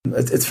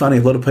It's funny,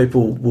 a lot of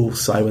people will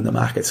say when the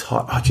market's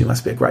hot, oh, gee, it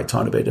must be a great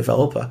time to be a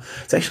developer.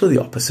 It's actually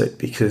the opposite,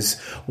 because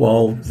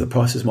while the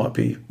prices might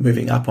be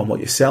moving up on what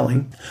you're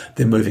selling,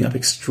 they're moving up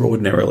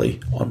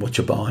extraordinarily on what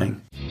you're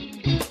buying.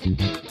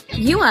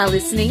 You are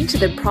listening to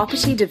the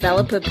Property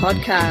Developer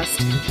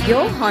Podcast,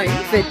 your home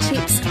for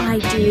tips,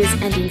 ideas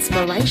and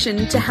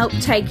inspiration to help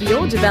take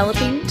your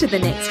developing to the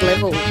next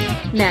level.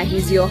 Now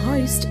here's your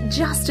host,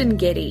 Justin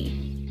Getty.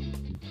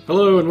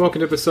 Hello and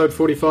welcome to episode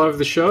 45 of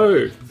the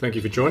show. Thank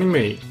you for joining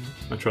me.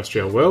 I trust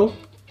you are well.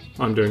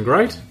 I'm doing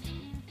great.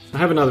 I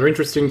have another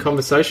interesting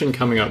conversation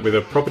coming up with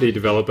a property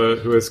developer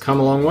who has come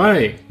a long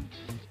way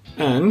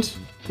and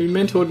who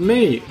mentored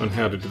me on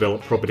how to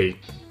develop property.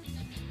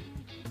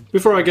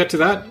 Before I get to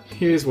that,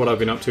 here's what I've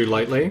been up to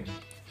lately.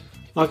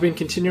 I've been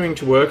continuing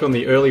to work on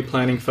the early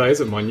planning phase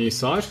of my new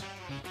site.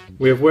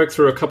 We have worked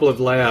through a couple of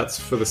layouts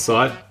for the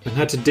site and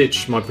had to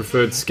ditch my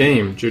preferred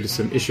scheme due to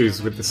some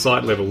issues with the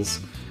site levels,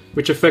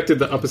 which affected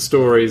the upper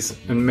stories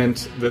and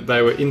meant that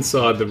they were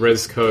inside the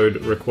res code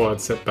required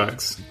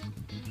setbacks.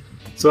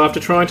 So after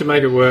trying to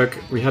make it work,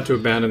 we had to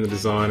abandon the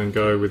design and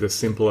go with a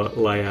simpler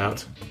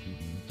layout.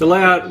 The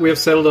layout we have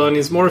settled on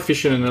is more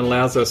efficient and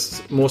allows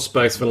us more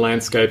space for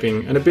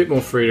landscaping and a bit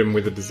more freedom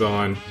with the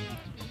design.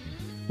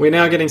 We're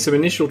now getting some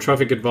initial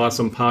traffic advice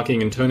on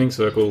parking and turning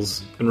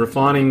circles and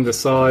refining the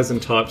size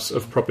and types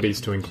of properties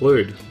to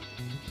include.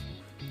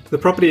 The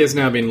property has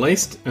now been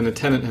leased and the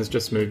tenant has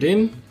just moved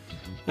in,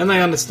 and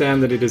they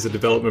understand that it is a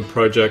development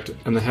project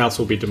and the house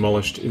will be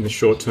demolished in the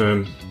short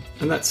term,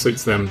 and that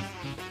suits them.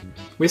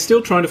 We're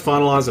still trying to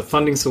finalise a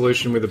funding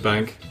solution with the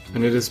bank,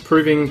 and it is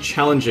proving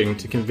challenging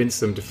to convince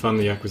them to fund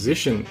the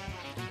acquisition,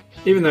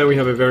 even though we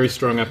have a very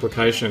strong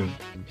application.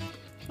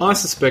 I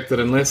suspect that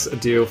unless a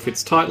deal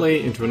fits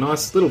tightly into a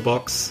nice little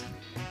box,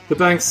 the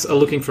banks are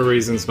looking for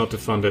reasons not to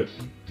fund it,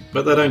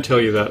 but they don't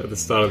tell you that at the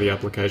start of the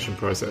application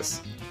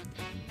process.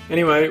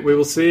 Anyway, we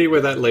will see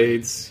where that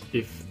leads,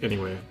 if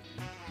anywhere.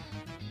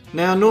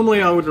 Now,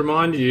 normally I would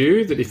remind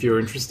you that if you're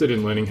interested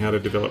in learning how to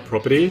develop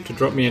property, to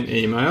drop me an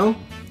email,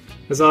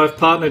 as I've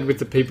partnered with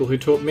the people who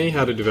taught me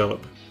how to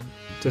develop,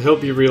 to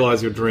help you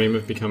realise your dream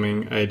of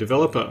becoming a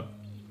developer.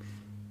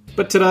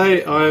 But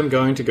today I am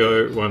going to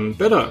go one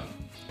better,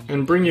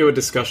 and bring you a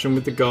discussion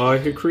with the guy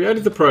who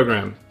created the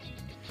program.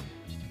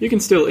 You can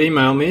still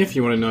email me if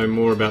you want to know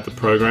more about the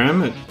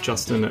program at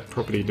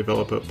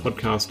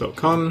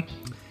justin@propertydeveloperpodcast.com,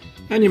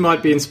 and you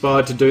might be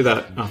inspired to do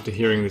that after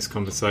hearing this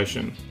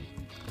conversation.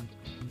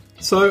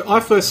 So I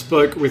first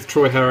spoke with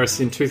Troy Harris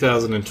in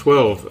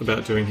 2012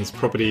 about doing his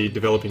property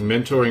developing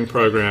mentoring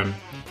program.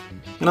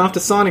 And after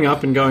signing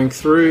up and going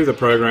through the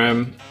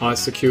program, I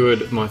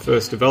secured my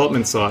first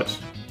development site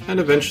and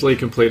eventually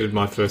completed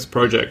my first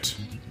project,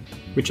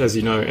 which, as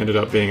you know, ended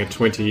up being a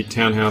 20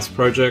 townhouse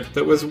project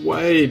that was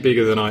way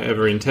bigger than I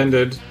ever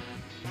intended.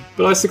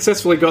 But I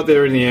successfully got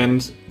there in the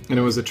end, and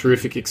it was a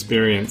terrific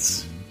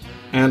experience.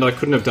 And I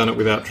couldn't have done it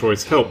without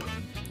Troy's help.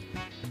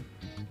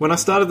 When I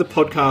started the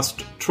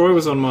podcast, Troy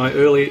was on my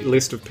early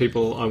list of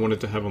people I wanted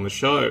to have on the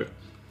show,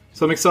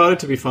 so I'm excited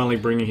to be finally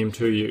bringing him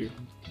to you.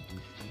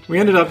 We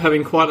ended up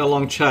having quite a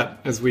long chat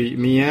as we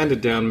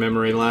meandered down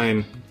memory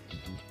lane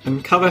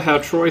and cover how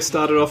Troy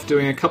started off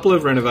doing a couple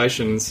of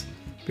renovations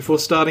before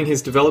starting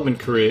his development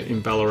career in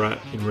Ballarat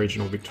in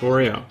regional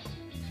Victoria.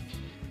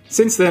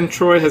 Since then,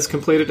 Troy has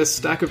completed a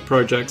stack of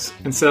projects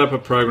and set up a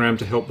program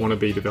to help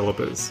wannabe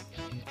developers.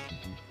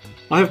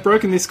 I have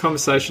broken this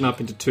conversation up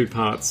into two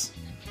parts.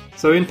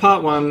 So in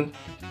part one,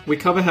 we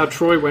cover how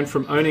Troy went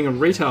from owning a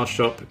retail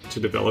shop to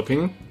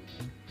developing,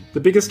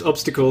 the biggest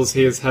obstacles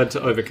he has had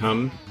to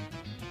overcome,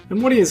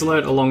 and what he has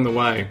learnt along the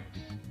way.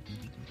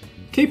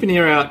 Keep an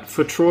ear out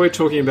for Troy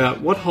talking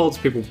about what holds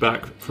people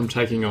back from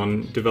taking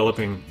on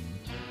developing.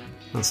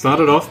 I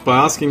started off by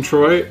asking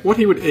Troy what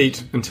he would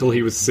eat until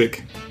he was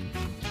sick.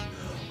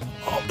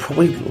 Oh,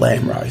 probably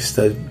lamb roast.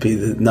 That'd be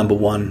the number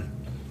one.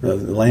 The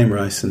lamb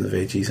roast and the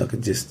veggies. I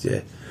could just,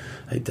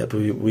 eat that. But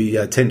we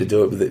tend to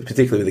do it,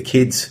 particularly with the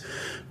kids.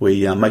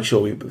 We make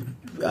sure we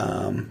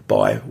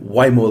buy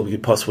way more than we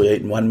could possibly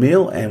eat in one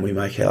meal, and we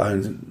make our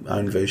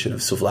own version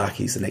of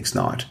souvlaki's the next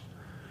night.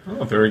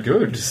 Oh, very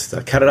good. Just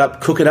cut it up,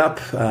 cook it up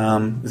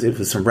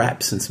with some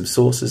wraps and some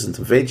sauces and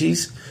some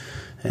veggies.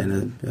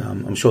 And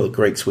I'm sure the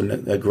Greeks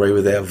wouldn't agree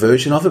with our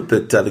version of it,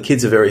 but the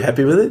kids are very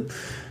happy with it.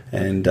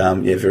 And,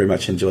 very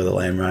much enjoy the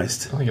lamb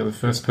roast. I think you're the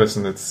first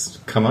person that's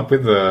come up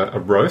with a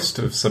roast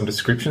of some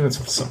description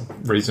that's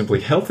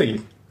reasonably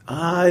healthy.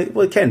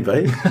 Well, it can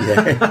be.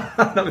 Yeah.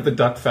 Not with the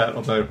duck fat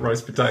on the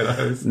roast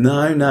potatoes.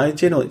 No,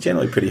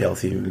 generally pretty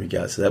healthy in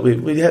regards to that. We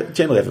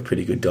generally have a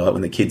pretty good diet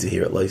when the kids are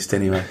here, at least,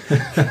 anyway.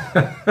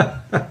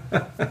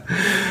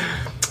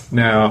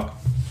 Now,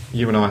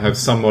 you and I have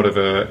somewhat of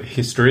a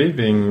history,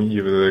 being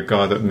you were the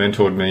guy that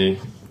mentored me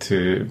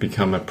to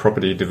become a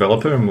property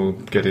developer, and we'll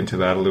get into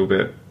that a little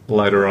bit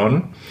later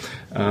on.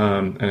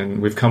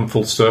 And we've come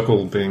full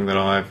circle, being that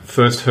I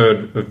first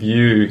heard of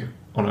you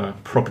on a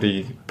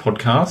property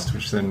podcast,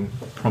 which then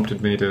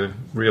prompted me to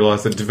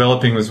realise that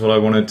developing was what I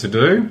wanted to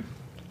do.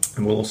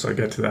 And we'll also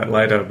get to that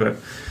later. But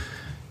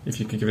if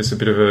you could give us a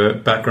bit of a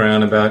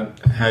background about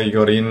how you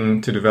got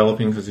into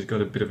developing, because you've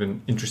got a bit of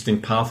an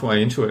interesting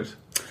pathway into it.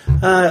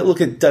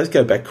 Look, it does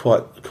go back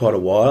quite a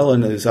while,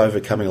 and it is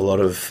overcoming a lot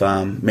of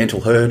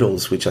mental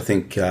hurdles, which I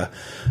think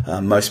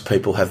most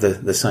people have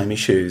the same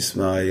issues.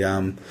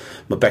 My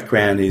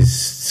background is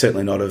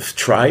certainly not of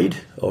trade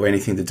or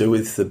anything to do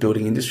with the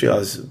building industry. I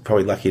was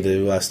probably lucky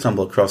to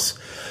stumble across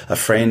a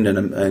friend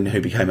and who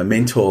became a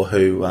mentor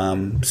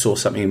who saw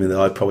something in me that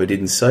I probably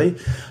didn't see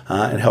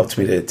and helped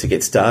me to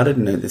get started.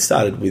 And it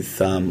started with,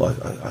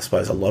 like I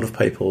suppose, a lot of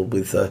people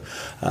with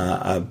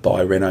a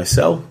buy, reno,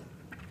 sell.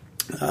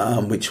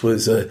 Which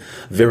was a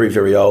very,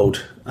 very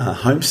old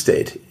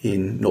homestead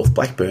in North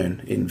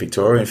Blackburn in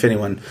Victoria. If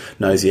anyone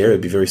knows the area,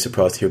 I'd be very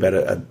surprised to hear about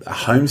a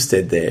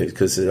homestead there,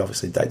 because it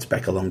obviously dates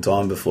back a long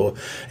time before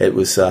it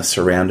was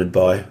surrounded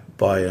by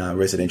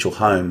residential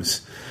homes.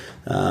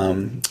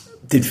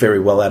 Did very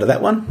well out of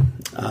that one.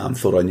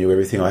 Thought I knew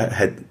everything I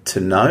had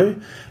to know,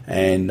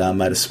 and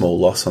made a small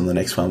loss on the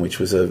next one, which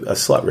was a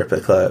slight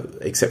replica,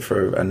 except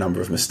for a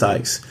number of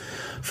mistakes.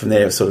 From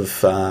there, I sort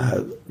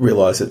of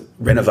realised that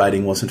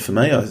renovating wasn't for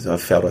me. I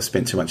felt I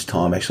spent too much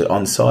time actually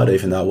on site,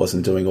 even though I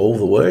wasn't doing all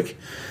the work.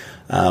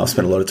 I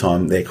spent a lot of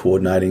time there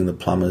coordinating the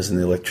plumbers and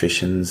the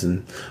electricians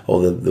and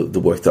all the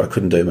work that I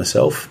couldn't do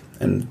myself,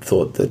 and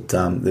thought that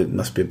there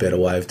must be a better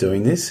way of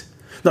doing this.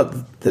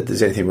 Not that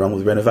there's anything wrong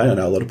with renovating. I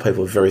know a lot of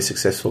people are very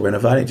successful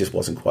renovating. It just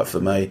wasn't quite for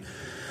me.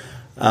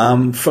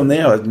 From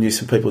there, I knew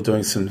some people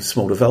doing some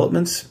small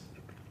developments,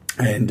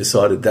 and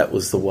decided that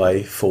was the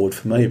way forward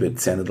for me, but it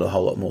sounded a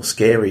whole lot more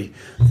scary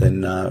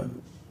than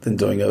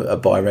doing a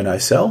buy, reno,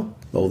 sell.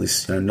 All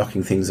this,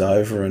 knocking things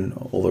over and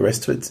all the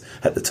rest of it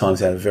at the time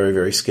sounded very,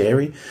 very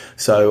scary.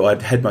 So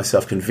I'd had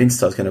myself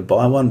convinced I was going to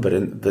buy one,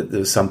 but there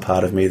was some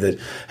part of me that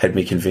had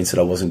me convinced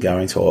that I wasn't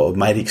going to, or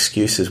made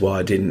excuses why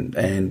I didn't.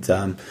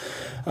 And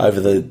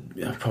over the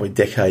probably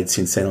decades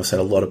since then, I've seen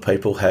a lot of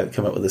people have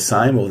come up with the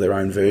same or their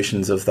own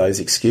versions of those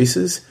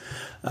excuses,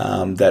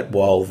 that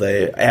while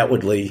they're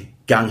outwardly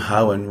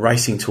gung-ho and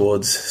racing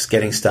towards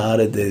getting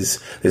started, there's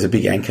a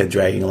big anchor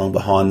dragging along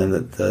behind them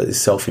that is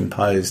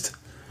self-imposed.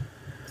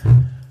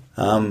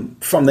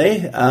 From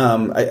there,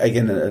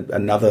 again,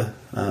 another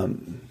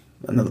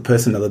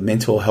person, another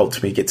mentor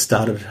helped me get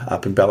started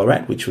up in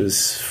Ballarat, which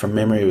was, from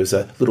memory, it was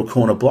a little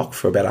corner block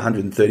for about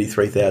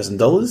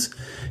 $133,000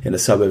 in a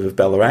suburb of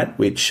Ballarat,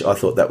 which I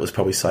thought that was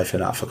probably safe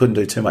enough. I couldn't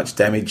do too much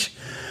damage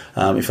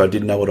if I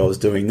didn't know what I was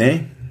doing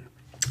there.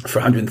 For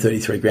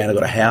 133 grand, I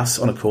got a house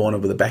on a corner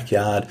with a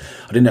backyard.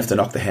 I didn't have to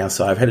knock the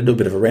house over. I had to do a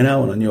bit of a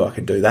reno, and I knew I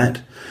could do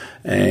that.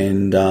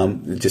 And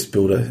just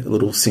build a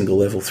little single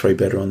level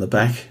 3-bedder on the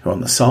back or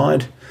on the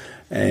side,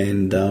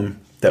 and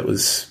that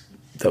was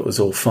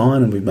all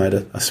fine. And we made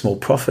a small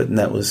profit, and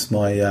that was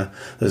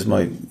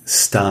my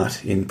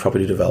start in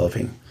property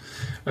developing.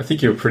 I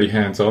think you were pretty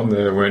hands-on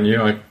there, weren't you?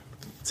 I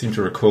seem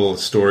to recall a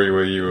story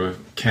where you were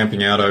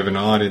camping out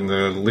overnight in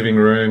the living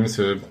room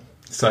to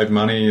save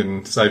money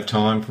and save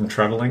time from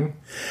travelling?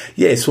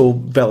 Yes, well,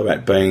 Ballarat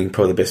being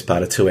probably the best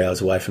part of 2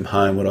 hours away from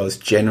home, what I was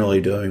generally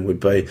doing would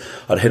be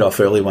I'd head off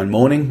early one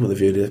morning with a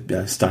view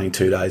to staying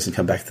 2 days and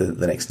come back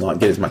the next night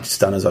and get as much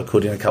done as I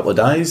could in a couple of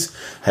days.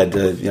 Had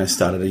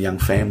started a young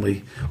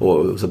family,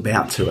 or it was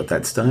about to at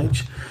that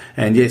stage.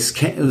 And yes,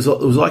 it was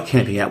like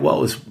camping out. Well,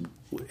 it was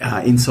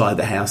inside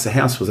the house. The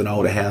house was an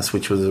older house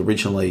which was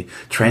originally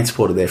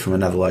transported there from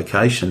another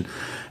location.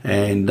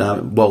 And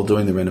while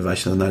doing the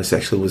renovation, I noticed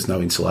actually there was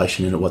no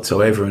insulation in it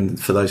whatsoever. And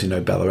for those who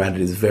know Ballarat,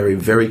 it is very,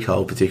 very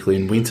cold,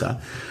 particularly in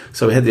winter.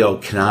 So we had the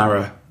old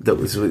Canara that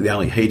was the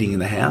only heating in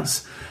the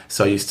house.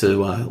 So I used to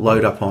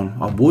load up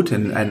on wood,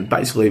 and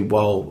basically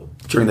while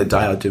during the day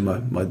I'd do my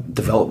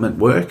development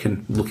work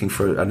and looking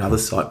for another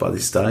site by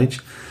this stage.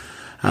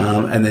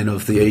 And then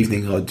of the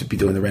evening I'd be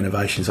doing the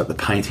renovations, like the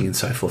painting and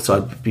so forth. So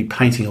I'd be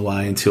painting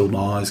away until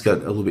my eyes got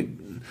a little bit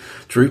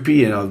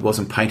droopy and I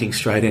wasn't painting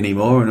straight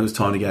anymore, and it was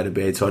time to go to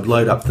bed. So I'd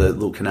load up the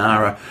little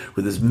Canara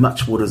with as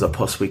much wood as I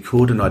possibly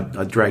could, and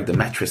I'd drag the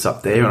mattress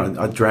up there, and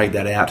I'd drag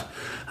that out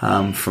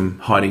from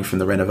hiding from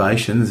the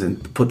renovations,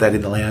 and put that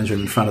in the lounge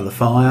room in front of the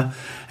fire,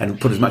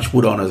 and put as much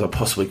wood on as I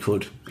possibly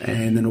could.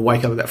 And then I'd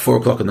wake up about 4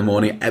 o'clock in the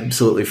morning,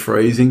 absolutely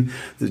freezing.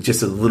 There's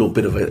just a little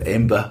bit of an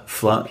ember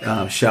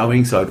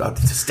showing, so I'd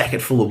stack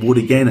it full of wood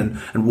again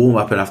and warm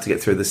up enough to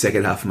get through the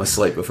second half of my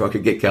sleep before I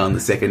could get going the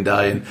second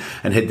day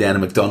and head down to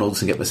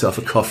McDonald's and get myself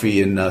a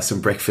coffee and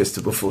some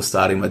breakfast before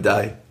starting my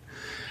day.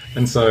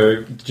 And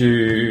so, did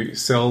you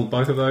sell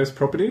both of those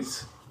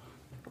properties?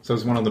 So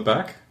there's one on the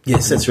back?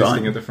 Yes, that's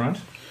right. At the front?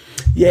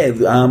 Yeah,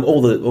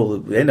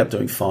 we ended up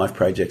doing 5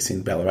 projects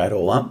in Ballarat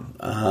all up,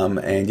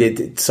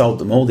 and sold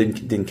them all.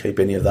 Didn't keep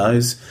any of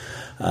those.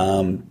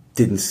 For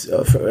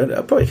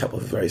probably a couple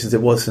of reasons. There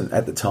wasn't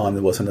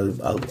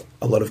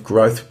a lot of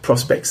growth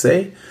prospects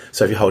there.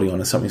 So if you're holding on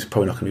to something, it's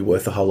probably not going to be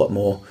worth a whole lot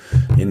more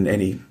in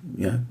any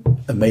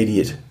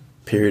immediate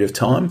period of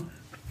time.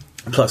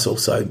 Plus,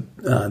 also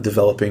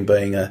developing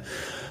being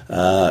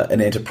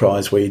an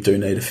enterprise where you do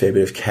need a fair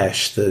bit of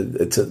cash,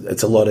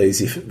 it's a lot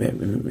easier,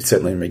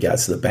 certainly in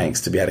regards to the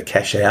banks, to be able to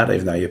cash out,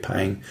 even though you're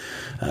paying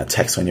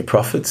tax on your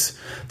profits,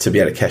 to be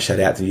able to cash that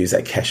out, to use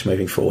that cash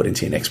moving forward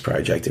into your next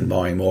project and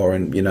buying more.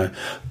 And,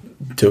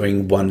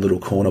 doing one little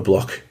corner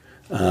block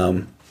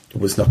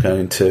was not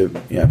going to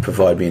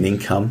provide me an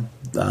income.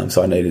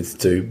 So I needed to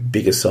do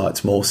bigger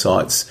sites, more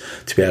sites,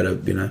 to be able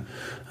to,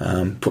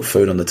 put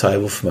food on the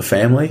table for my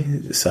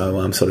family. So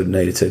I sort of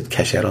needed to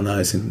cash out on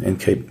those and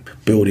keep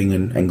building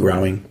and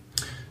growing.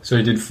 So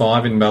you did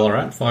 5 in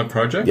Ballarat, 5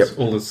 projects, yep.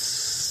 All a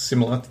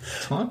similar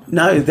type?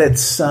 No,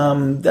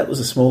 that was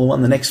a smaller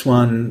one. The next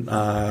one,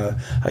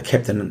 I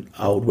kept an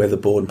old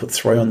weatherboard and put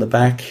 3 on the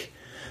back.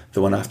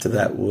 The one after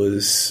that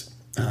was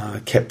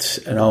kept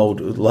an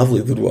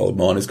lovely little old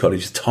miner's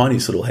cottage,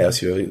 tiniest little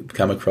house you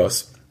come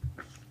across.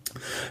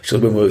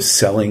 Actually, when we were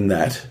selling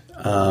that,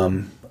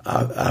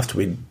 after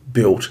we'd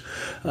built,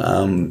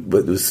 but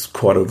there was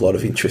quite a lot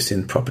of interest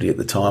in property at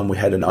the time. We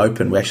had an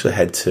open. We actually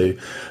had to.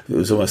 It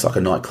was almost like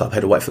a nightclub.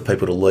 Had to wait for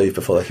people to leave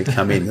before they could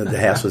come in. The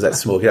house was that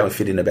small. You could only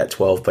fit in about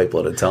 12 people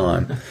at a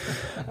time.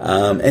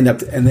 And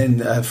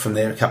then from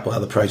there, a couple of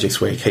other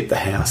projects where you keep the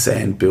house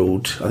and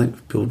build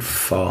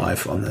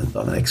 5 on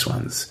the next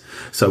ones.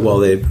 So while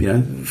they're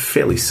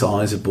fairly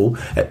sizable,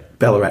 at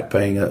Ballarat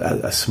being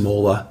a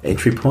smaller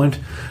entry point,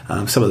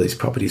 some of these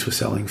properties were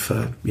selling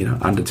for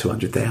under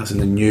 200,000.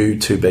 The new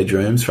 2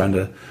 bedrooms for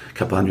under a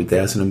couple of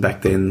 $100,000, and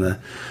back then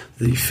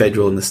the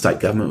federal and the state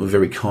government were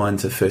very kind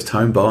to first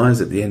home buyers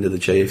at the end of the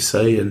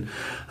GFC, and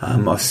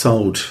I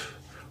sold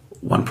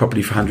one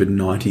property for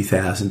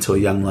 $190,000 to a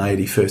young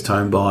lady, first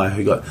home buyer,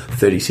 who got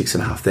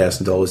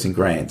 $36,500 in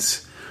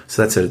grants.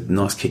 So that's a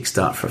nice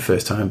kickstart for a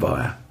first home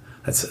buyer.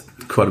 That's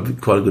quite a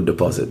good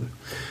deposit.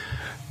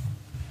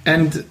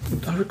 And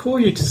I recall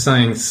you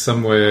saying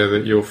somewhere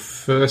that your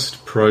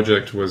first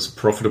project was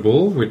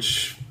profitable,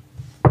 which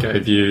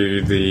gave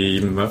you the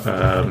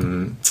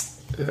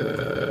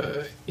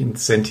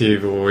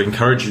incentive or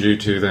encouraged you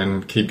to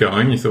then keep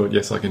going. You thought,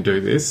 yes, I can do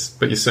this.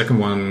 But your second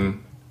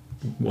one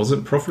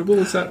wasn't profitable,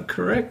 is that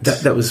correct?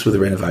 That was with the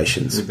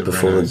renovations. That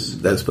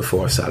was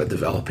before I started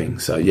developing.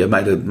 So yeah,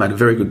 made a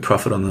very good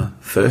profit on the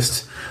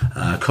first,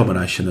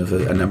 combination of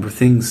a number of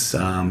things.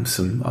 I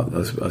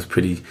was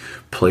pretty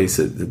pleased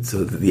at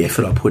the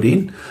effort I put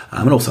in,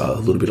 and also a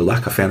little bit of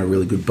luck. I found a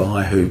really good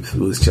buyer who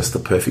was just the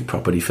perfect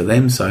property for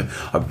them. So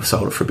I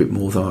sold it for a bit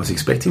more than I was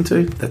expecting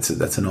to.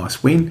 That's a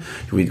nice win.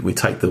 We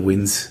take the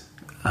wins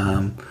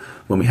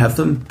when we have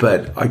them,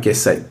 but I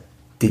guess that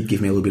did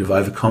give me a little bit of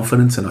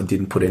overconfidence, and I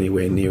didn't put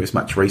anywhere near as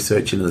much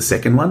research into the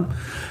second one,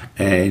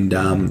 and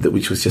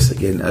which was just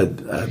again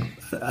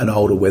an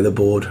older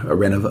weatherboard, a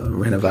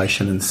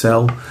renovation and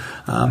sell.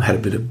 Had a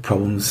bit of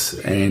problems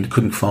and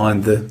couldn't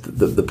find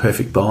the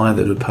perfect buyer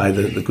that would pay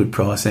the good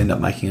price. Ended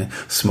up making a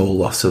small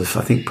loss of,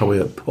 I think probably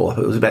it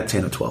was about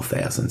 10 or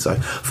 12,000. So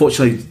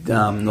fortunately,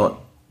 not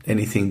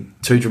anything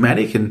too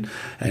dramatic, and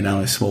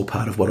only a small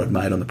part of what I'd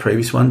made on the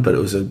previous one, but it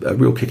was a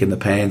real kick in the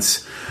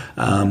pants,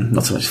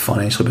 not so much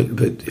financially,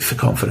 but for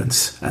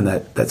confidence. And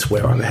that's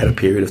where I had a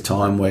period of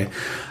time where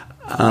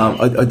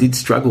I did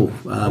struggle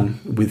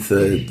with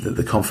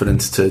the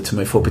confidence to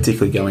move forward,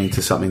 particularly going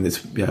into something that's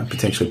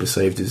potentially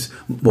perceived as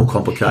more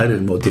complicated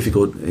and more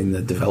difficult in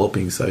the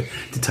developing. So it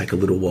did take a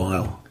little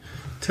while.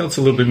 Tell us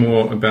a little bit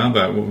more about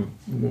that. What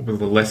were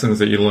the lessons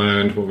that you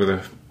learned? What were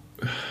the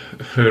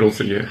hurdles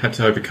that you had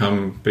to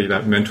overcome, be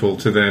that mental,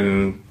 to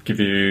then give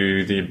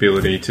you the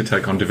ability to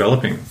take on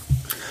developing?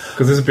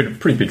 Because there's a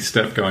pretty big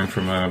step going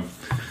from a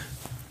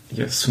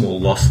small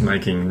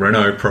loss-making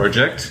reno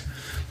project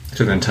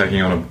to then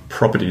taking on a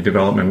property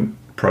development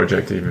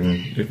project,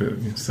 even if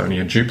it's only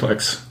a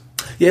duplex.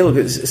 Yeah, look,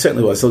 it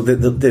certainly was. Look,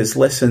 there's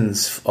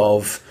lessons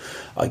of,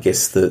 I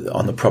guess,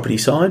 on the property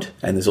side,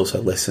 and there's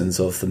also lessons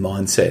of the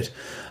mindset.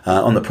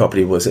 On the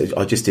property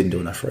I just didn't do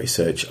enough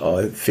research.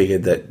 I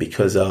figured that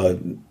because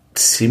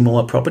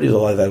similar properties,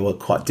 although they were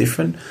quite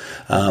different,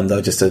 they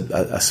were just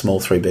a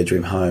small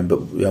 3-bedroom home. But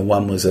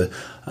one was a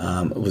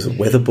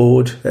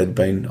weatherboard that had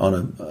been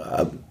on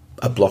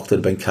a block that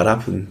had been cut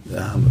up and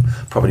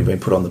probably been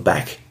put on the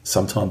back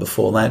sometime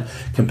before that,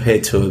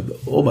 compared to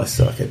almost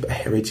like a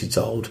heritage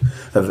old,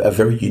 a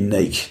very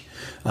unique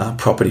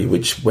property,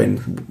 which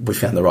when we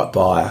found the right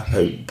buyer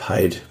who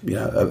paid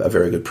a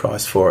very good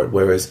price for it,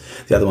 whereas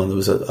the other one, there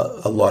was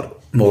a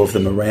lot more of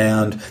them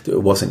around.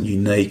 It wasn't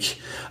unique.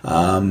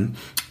 Although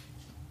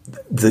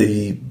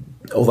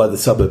the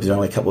suburbs are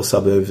only a couple of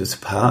suburbs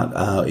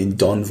apart, in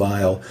Don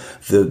Vale,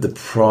 the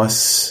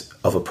price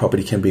of a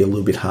property can be a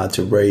little bit hard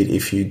to read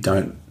if you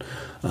don't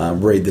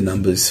read the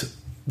numbers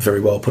very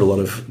well, put a lot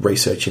of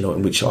research into it,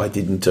 which I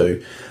didn't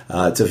do.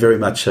 It's a very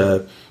much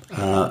a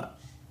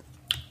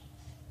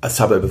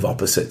suburb of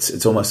opposites.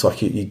 It's almost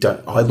like you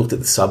don't. I looked at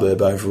the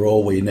suburb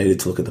overall, where you needed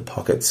to look at the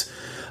pockets.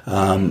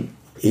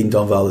 in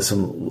Don Vale, there's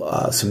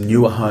some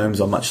newer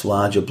homes on much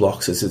larger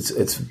blocks.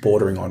 It's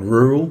bordering on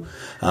rural,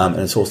 and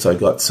it's also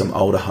got some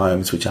older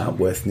homes which aren't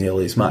worth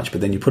nearly as much.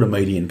 But then you put a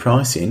median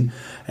price in,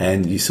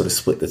 and you sort of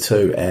split the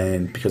two.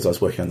 And because I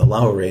was working on the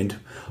lower end,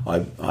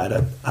 I had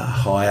a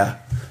higher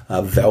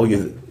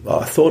value.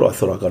 I thought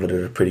I got it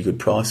at a pretty good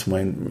price,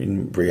 when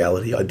in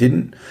reality I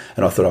didn't,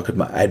 and I thought I could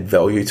add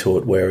value to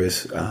it,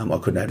 whereas I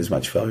couldn't add as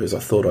much value as I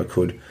thought I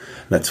could.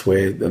 And that's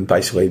where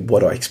basically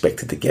what I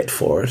expected to get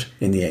for it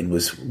in the end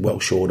was well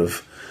short of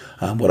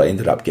what I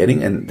ended up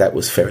getting, and that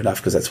was fair enough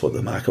because that's what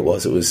the market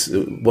was.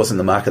 It wasn't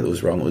the market that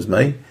was wrong; it was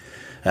me,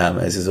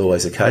 as is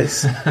always the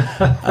case.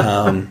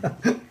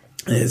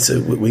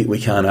 So we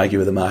can't argue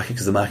with the market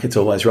because the market's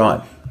always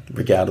right,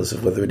 regardless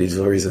of whether it is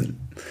or isn't.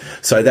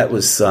 So that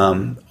was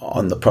on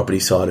the property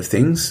side of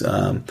things,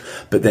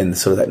 but then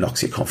sort of that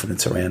knocks your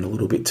confidence around a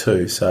little bit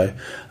too. So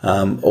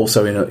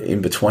also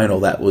in between all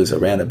that was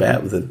around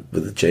about with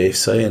the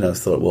GFC, and I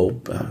thought, well,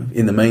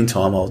 in the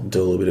meantime, I'll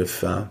do a little bit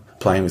of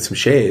playing with some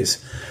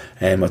shares.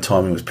 And my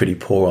timing was pretty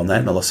poor on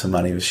that, and I lost some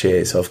money with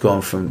shares. So I've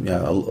gone from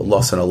a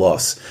loss and a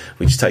loss,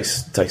 which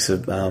takes a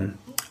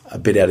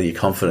bit out of your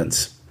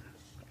confidence.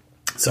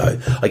 So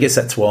I guess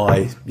that's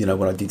why,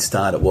 when I did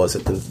start, it was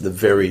at the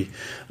very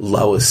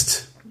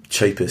lowest,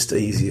 cheapest,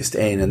 easiest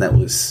end. And that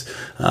was,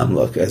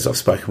 like, as I've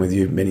spoken with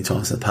you many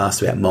times in the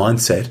past about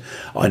mindset,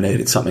 I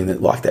needed something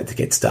like that to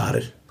get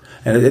started.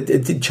 And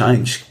it did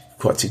change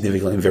quite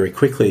significantly and very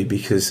quickly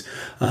because,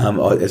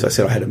 as I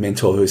said, I had a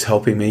mentor who was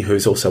helping me,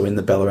 who's also in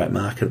the Ballarat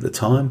market at the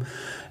time.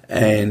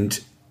 And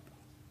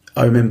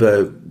I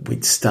remember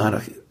we'd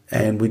started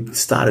down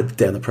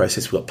the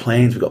process. We got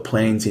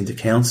plans into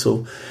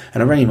council,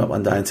 and I rang him up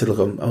one day and said, "Look,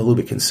 I'm a little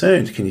bit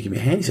concerned. Can you give me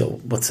a hand?" He said,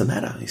 "Well, what's the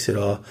matter?" He said,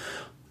 "Oh,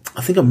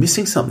 I think I'm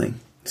missing something."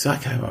 I said,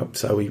 "Okay, right."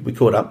 So we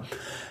caught up,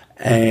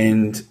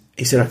 and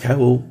he said, "Okay,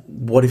 well,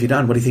 what have you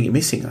done? What do you think you're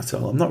missing?" I said,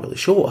 "Well, I'm not really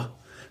sure."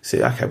 He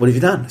said, "Okay, what have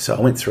you done?" So I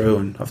went through,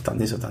 and I've done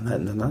this, I've done that,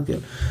 and done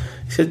that.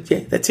 He said,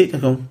 "Yeah, that's it." I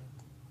go,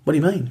 "What do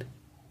you mean?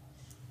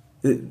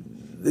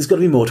 There's got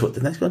to be more to it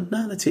than that." He's gone,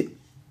 "No, that's it."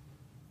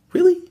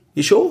 "Really?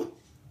 You sure?"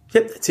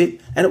 "Yep, that's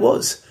it." And it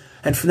was.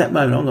 And from that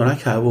moment on, I'm going,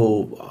 okay,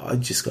 well, I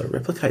just got to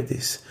replicate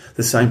this.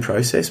 The same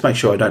process, make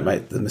sure I don't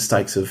make the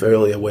mistakes of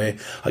earlier where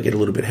I get a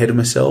little bit ahead of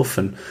myself.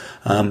 And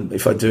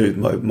if I do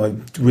my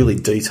really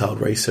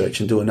detailed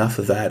research and do enough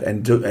of that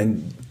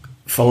and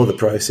follow the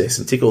process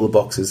and tick all the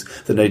boxes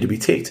that need to be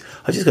ticked,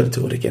 I just got to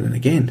do it again and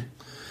again.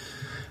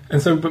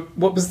 And so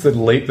what was the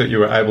leap that you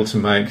were able to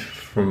make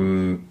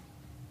from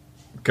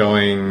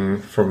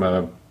going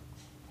from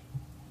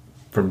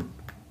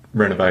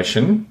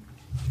renovation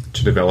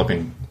to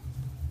developing?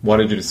 Why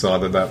did you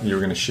decide that you were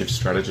going to shift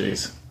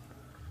strategies?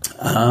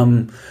 I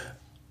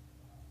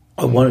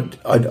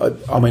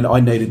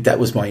needed, that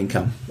was my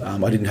income. I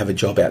didn't have a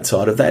job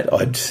outside of that.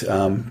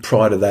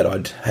 Prior to that,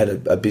 I'd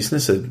had a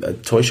business, a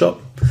toy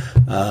shop,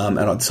 and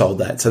I'd sold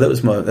that. So that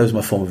was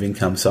my form of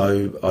income.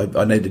 So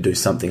I needed to do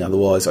something.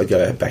 Otherwise, I'd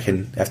go back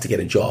and have to get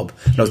a job.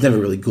 And I was never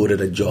really good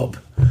at a job.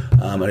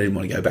 I didn't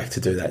want to go back to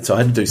do that. So I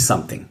had to do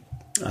something.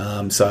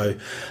 Started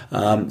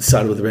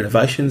with the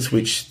renovations,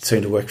 which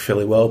seemed to work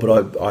fairly well,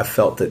 but I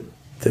felt that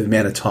the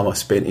amount of time I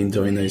spent in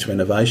doing these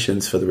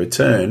renovations for the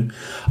return,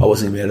 I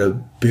wasn't going to be able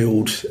to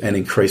build and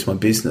increase my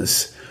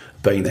business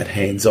being that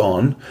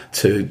hands-on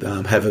to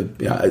have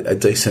a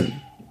decent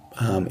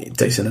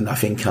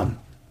enough income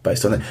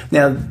based on that.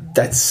 Now,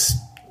 that's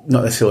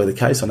not necessarily the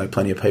case. I know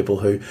plenty of people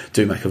who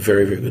do make a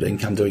very, very good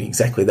income doing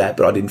exactly that,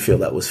 but I didn't feel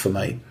that was for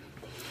me.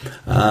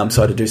 So I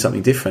had to do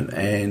something different,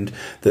 and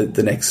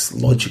the next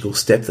logical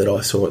step that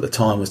I saw at the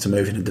time was to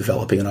move into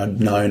developing, and I'd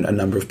known a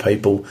number of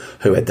people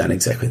who had done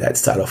exactly that,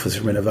 start off as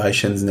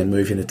renovations and then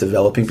move into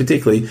developing,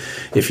 particularly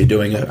if you're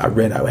doing a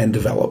reno and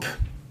develop.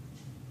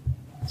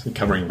 So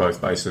covering both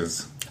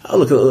bases. Oh,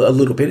 look, a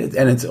little bit,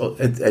 and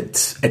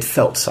it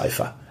felt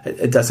safer.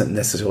 It doesn't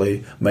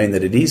necessarily mean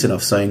that it is, and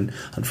I've seen,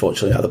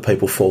 unfortunately, other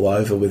people fall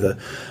over with a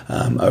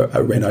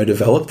reno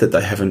develop that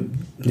they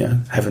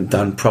haven't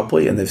done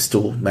properly, and they've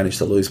still managed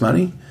to lose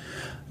money.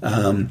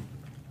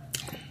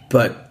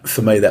 But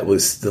for me, that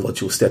was the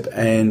logical step.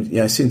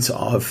 And since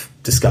I've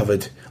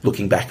discovered,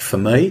 looking back for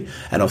me,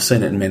 and I've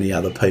seen it in many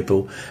other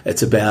people,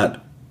 it's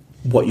about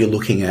what you're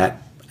looking at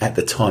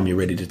the time you're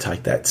ready to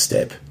take that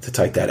step, to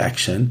take that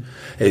action,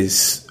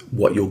 is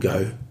what you'll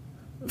go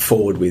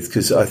forward with.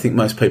 Because I think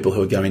most people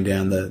who are going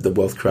down the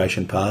wealth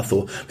creation path,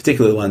 or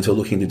particularly the ones who are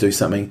looking to do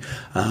something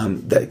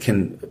that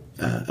can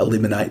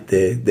eliminate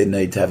their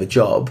need to have a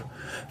job,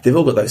 they've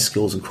all got those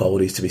skills and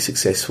qualities to be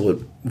successful at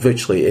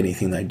virtually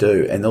anything they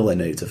do, and all they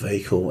need is a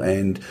vehicle.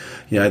 And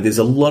there's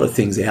a lot of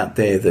things out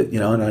there that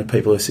I know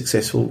people are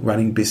successful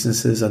running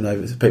businesses. I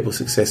know people are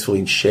successful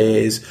in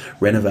shares,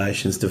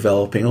 renovations,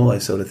 developing, all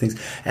those sort of things.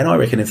 And I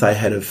reckon if they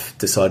had have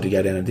decided to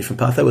go down a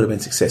different path, they would have been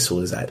successful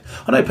as that.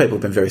 I know people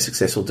have been very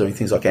successful doing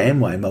things like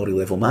Amway,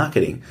 multi-level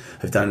marketing,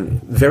 have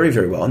done very,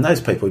 very well, and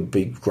those people would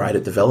be great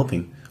at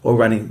developing or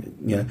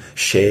running,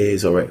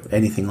 shares or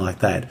anything like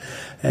that.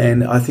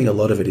 And I think a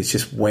lot of it is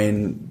just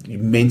when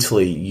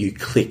mentally you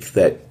click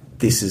that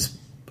this is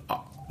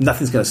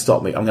nothing's going to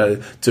stop me. I'm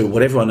going to do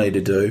whatever I need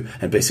to do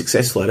and be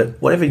successful at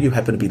it. Whatever you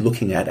happen to be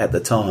looking at the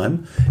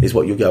time is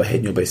what you'll go ahead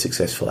and you'll be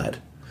successful at.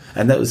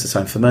 And that was the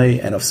same for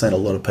me, and I've seen a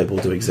lot of people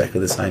do exactly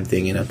the same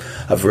thing in a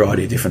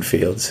variety of different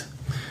fields.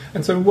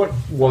 And so what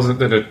was it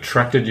that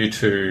attracted you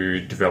to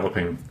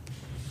developing?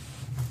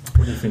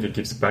 What do you think it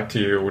gives back to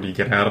you, or what do you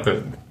get out of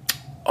it?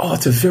 Oh,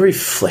 it's a very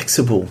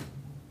flexible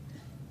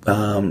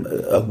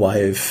a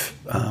way of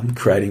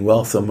creating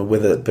wealth,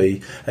 whether it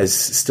be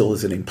still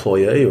as an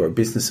employee or a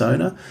business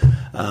owner,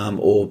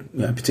 or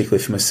particularly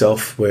for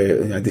myself,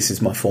 where this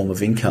is my form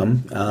of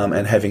income,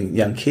 and having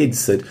young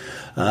kids. That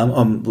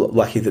I'm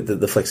lucky that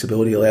the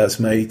flexibility allows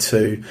me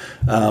to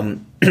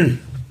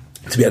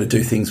to be able to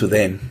do things with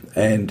them,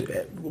 and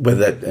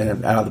whether that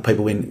and other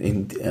people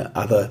in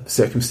other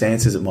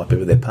circumstances, it might be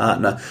with their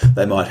partner,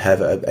 they might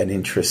have an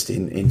interest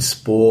in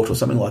sport or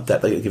something like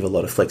that. They give a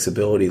lot of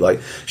flexibility.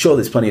 Like, sure,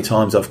 there's plenty of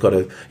times I've got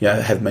to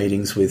have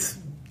meetings with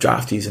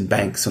draftees and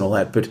banks and all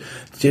that, but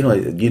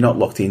generally you're not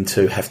locked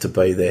into have to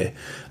be there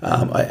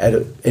at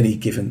any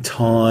given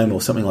time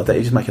or something like that.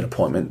 You just make an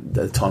appointment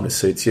at the time that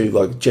suits you.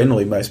 Like,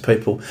 generally most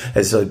people,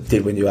 as I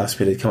did when you asked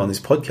me to come on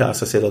this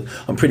podcast, I said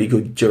I'm pretty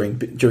good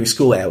during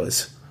school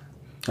hours.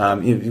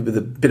 With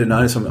a bit of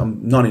notice,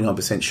 I'm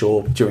 99%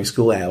 sure during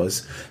school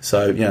hours.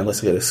 So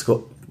unless I get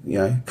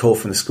a call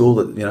from the school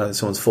that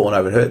someone's fallen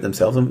over and hurt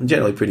themselves, I'm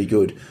generally pretty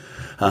good.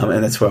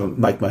 And that's where I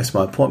make most of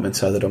my appointments,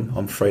 so that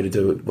I'm free to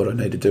do what I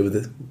need to do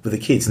with the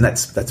kids, and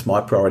that's my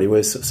priority.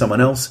 Whereas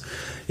someone else,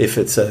 if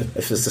it's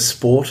a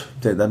sport,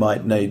 they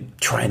might need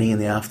training in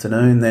the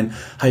afternoon. Then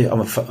hey,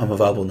 I'm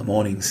available in the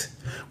mornings.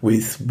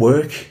 With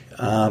work,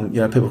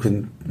 people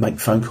can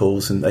make phone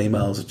calls and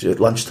emails at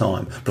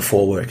lunchtime,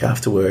 before work,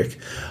 after work.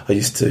 I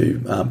used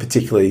to,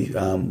 particularly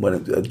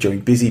during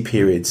busy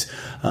periods,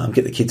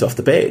 get the kids off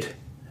the bed.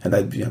 And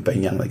they,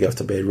 being young, they go off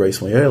to bed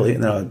reasonably early,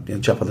 and then I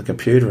jump on the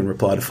computer and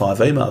reply to 5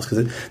 emails, because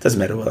it doesn't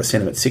matter whether I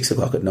send them at 6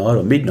 o'clock at night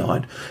or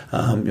midnight.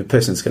 The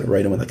person's going to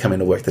read them when they come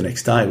into work the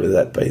next day, whether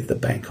that be the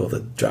bank or the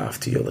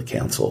draftee or the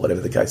council or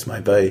whatever the case may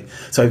be.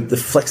 So the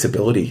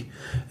flexibility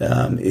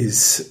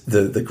is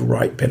the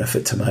great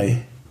benefit to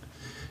me.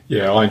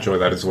 Yeah, I enjoy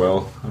that as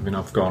well. I mean,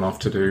 I've gone off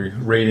to do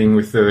reading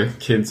with the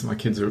kids. My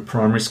kids are at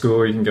primary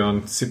school. You can go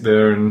and sit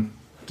there and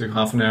do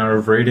half an hour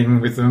of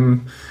reading with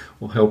them,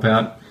 or help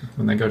out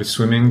when they go to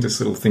swimming, just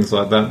little things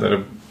like that are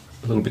a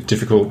little bit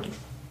difficult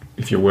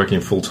if you're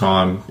working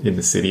full-time in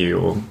the city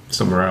or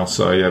somewhere else.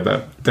 So, yeah,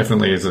 that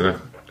definitely is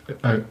a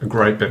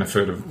great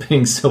benefit of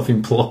being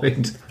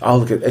self-employed. Oh,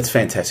 look, it's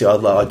fantastic.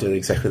 I do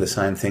exactly the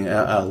same thing.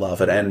 I love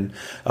it, and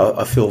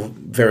I feel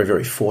very,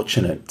 very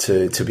fortunate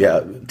to be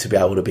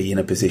able to be in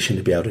a position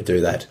to be able to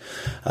do that.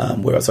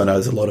 Whereas I know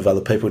there's a lot of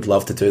other people who'd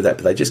love to do that,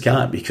 but they just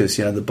can't, because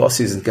the boss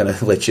isn't going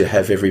to let you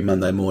have every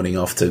Monday morning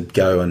off to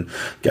go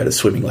to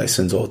swimming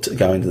lessons or to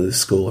go into the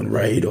school and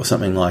read or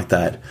something like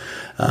that.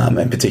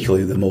 And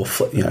particularly the more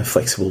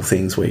flexible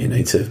things where you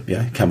need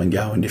to come and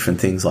go and different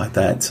things like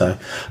that. So.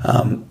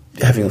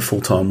 Having a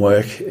full-time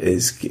work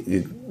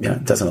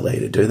doesn't allow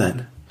you to do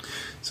that.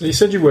 So you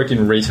said you worked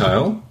in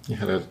retail. You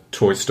had a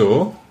toy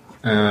store.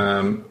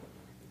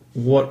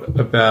 What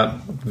about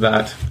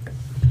that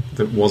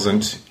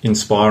wasn't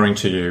inspiring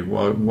to you?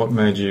 What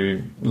made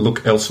you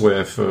look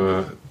elsewhere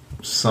for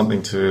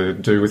something to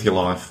do with your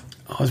life?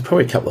 There's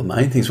probably a couple of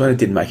main things. One, it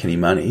didn't make any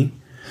money.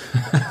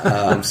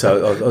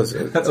 So I was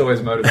that's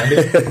always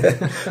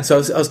motivating. So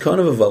I was kind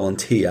of a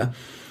volunteer,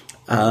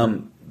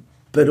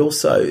 but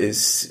also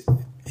is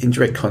in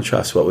direct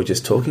contrast to what we're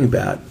just talking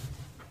about.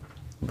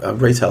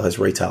 Retail has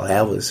retail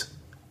hours,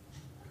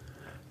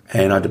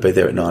 and I had to be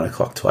there at 9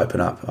 o'clock to open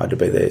up. I had to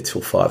be there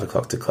till 5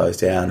 o'clock to close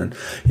down. And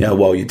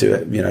while you do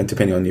it,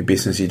 depending on your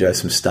business, you do have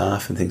some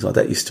staff and things like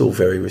that. You're still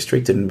very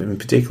restricted, and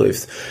particularly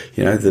if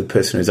the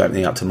person who's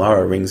opening up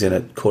tomorrow rings in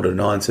at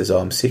 8:45 and says, "Oh,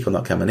 I'm sick, I'm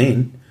not coming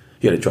in."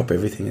 You got to drop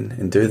everything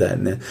and do that.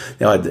 And then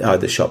I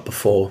had the shop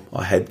before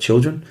I had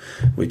children,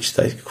 which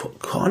they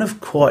kind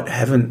of quite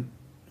haven't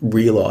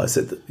realised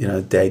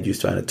that Dad used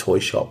to own a toy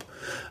shop.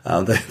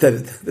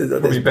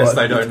 Probably best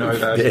they don't know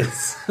that.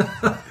 Yes.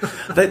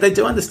 they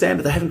do understand,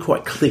 but they haven't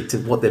quite clicked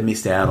at what they've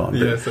missed out on.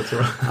 Yes, that's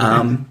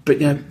right.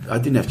 But I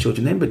didn't have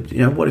children then. But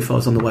what if I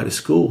was on the way to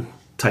school,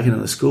 taking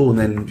them to school, and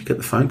then you get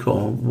the phone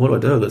call? What do I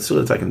do? I've got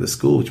to take them to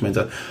school, which means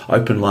I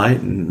open late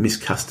and miss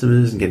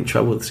customers and get in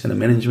trouble with the centre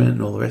management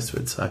and all the rest of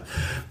it. So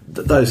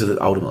those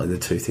are ultimately the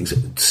two things.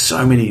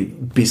 So many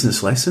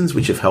business lessons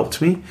which have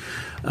helped me.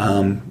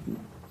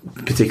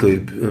 Particularly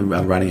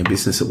running a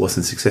business that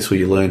wasn't successful,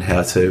 you learn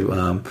how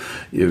to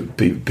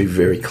be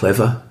very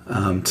clever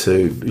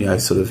to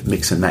sort of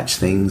mix and match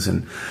things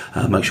and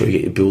make sure you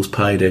get your bills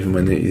paid even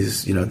when there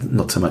is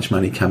not so much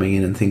money coming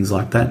in and things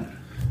like that.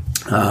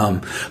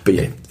 But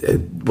yeah, it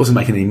wasn't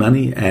making any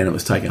money, and it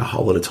was taking a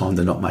whole lot of time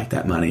to not make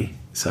that money.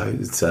 So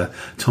it's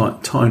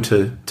time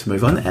to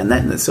move on, and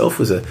that in itself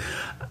was a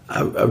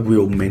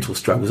real mental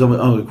struggle.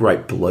 I'm a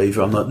great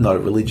believer. I'm not a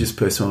religious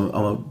person.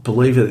 I'm a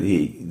believer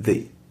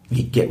that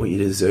you get what you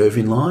deserve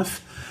in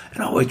life,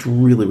 And I worked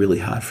really, really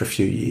hard for a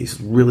few years,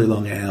 really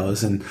long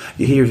hours. And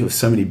you hear of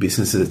so many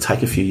businesses that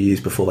take a few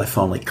years before they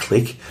finally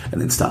click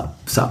and then start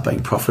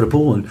being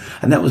profitable. And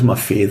that was my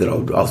fear, that I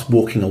was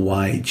walking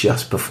away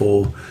just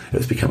before it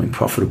was becoming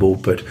profitable.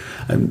 But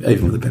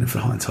even with the benefit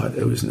of hindsight,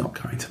 it was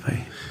not going to be.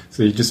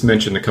 So you just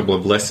mentioned a couple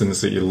of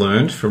lessons that you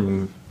learned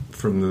from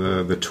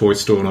the toy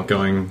store not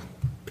going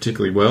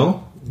particularly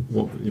well.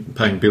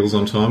 Paying bills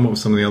on time. What were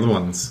some of the other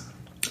ones?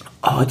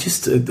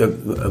 Just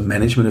a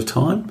management of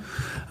time,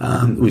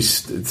 which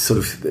sort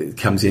of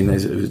comes in,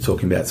 as we were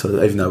talking about, sort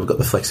of, even though we've got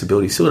the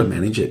flexibility, still got to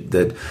manage it.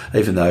 That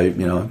even though,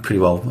 I'm pretty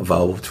well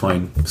available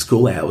between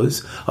school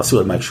hours, I've still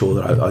got to make sure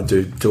that I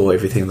do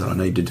everything that I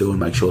need to do and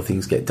make sure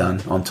things get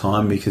done on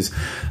time, because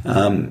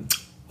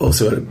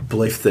also got a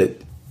belief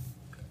that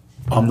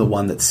I'm the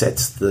one that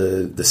sets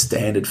the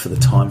standard for the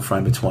time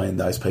frame between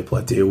those people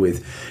I deal with.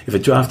 If a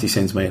drafty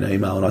sends me an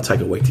email and I take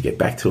a week to get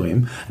back to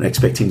him and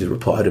expect him to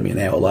reply to me an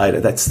hour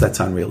later, that's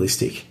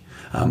unrealistic.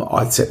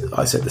 I set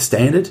the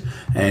standard,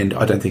 and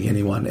I don't think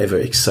anyone ever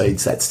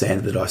exceeds that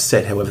standard that I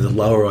set. However, the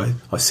lower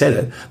I set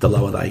it, the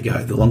lower they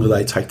go. The longer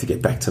they take to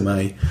get back to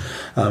me,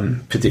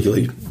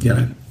 particularly,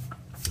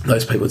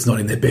 those people, it's not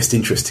in their best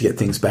interest to get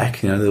things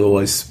back. They're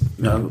always,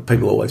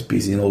 people are always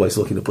busy and always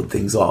looking to put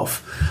things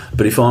off.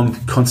 But if I'm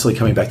constantly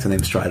coming back to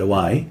them straight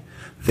away,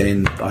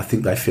 then I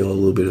think they feel a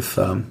little bit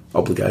of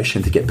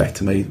obligation to get back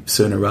to me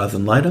sooner rather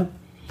than later.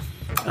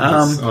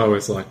 I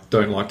always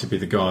don't like to be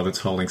the guy that's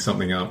holding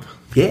something up.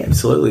 Yeah,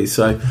 absolutely.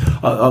 So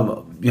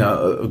I'm,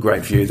 a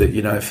great view that,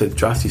 if a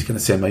drafty's going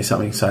to send me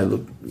something, say,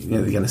 look,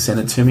 they're going to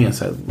send it to me, I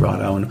say,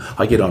 righto, and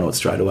I get on it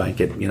straight away and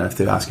get, if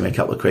they're asking me a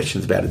couple of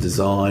questions about a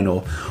design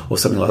or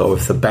something like that, or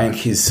if the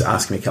bank is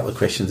asking me a couple of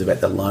questions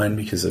about the loan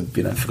because I've,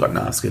 forgotten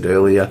to ask it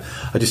earlier,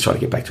 I just try to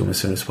get back to them as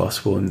soon as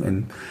possible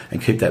and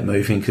keep that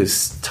moving,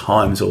 because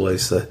time's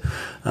always the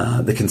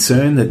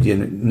concern, that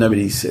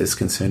nobody's as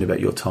concerned about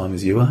your time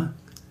as you are.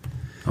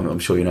 I'm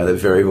sure you know that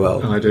very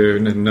well. I do,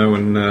 and no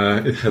one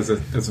has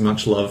as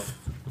much love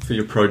for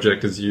your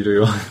project as you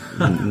do.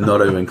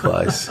 Not even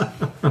close.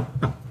 Well,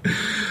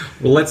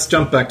 let's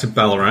jump back to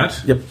Ballarat.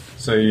 Yep.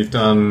 So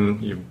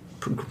you're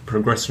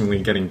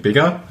progressively getting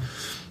bigger.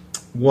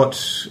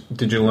 What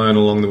did you learn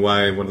along the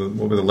way? What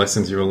were the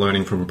lessons you were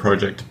learning from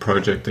project to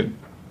project that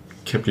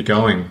kept you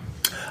going?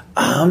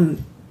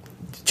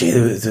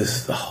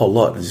 There's a whole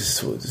lot.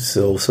 It's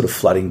all sort of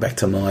flooding back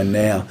to mind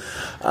now.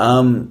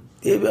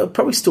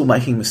 Probably still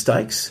making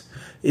mistakes,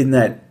 in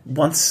that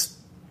once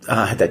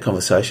I had that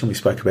conversation we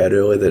spoke about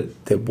earlier,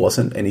 that there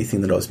wasn't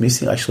anything that I was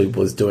missing. I actually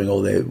was doing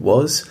all there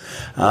was.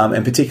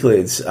 And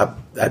particularly it's up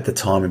at the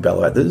time in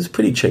Ballarat, it was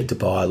pretty cheap to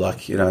buy.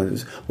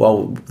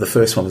 The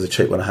first one was a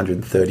cheap one,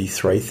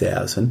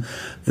 133,000.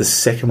 The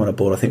second one I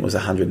bought, I think, was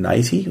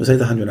 180. It was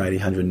either 180,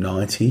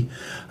 190.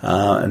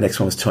 And the next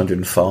one was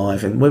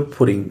 205. And we're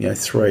putting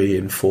 3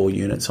 and 4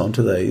 units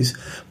onto these.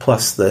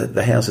 Plus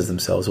the houses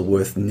themselves are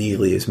worth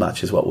nearly as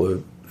much as what we're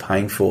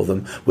paying for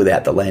them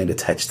without the land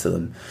attached to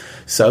them.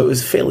 So it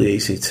was fairly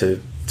easy to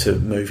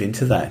move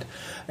into that.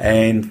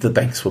 And the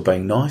banks were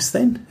being nice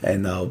then,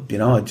 and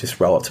I'd just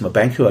roll up to my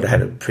bank, who I'd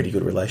had a pretty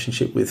good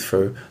relationship with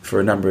for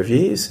a number of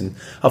years, and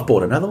I've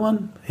bought another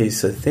one.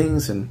 Here's the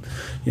things, and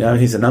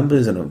here's the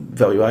numbers and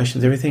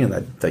valuations, everything, and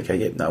they'd go,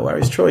 "Yep, no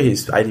worries, Troy.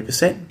 Here's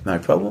 80%, no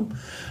problem."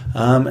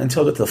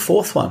 Until I got to the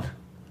fourth one,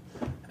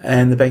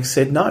 and the bank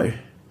said no.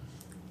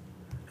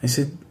 He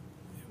said,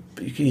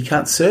 "You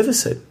can't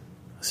service it."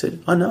 I said,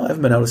 "I know, I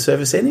haven't been able to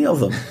service any of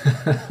them."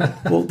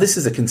 "Well, this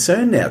is a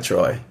concern now,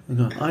 Troy." I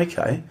go,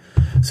 "Okay."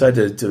 So I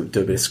had to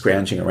do a bit of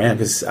scrounging around,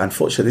 because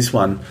unfortunately this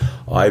one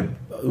it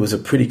was a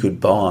pretty good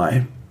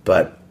buy,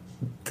 but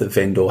the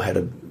vendor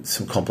had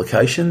some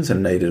complications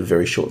and needed a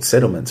very short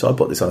settlement. So I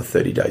bought this on a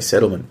 30-day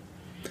settlement.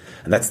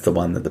 And that's the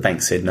one that the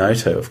bank said no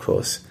to, of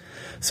course.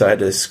 So I had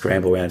to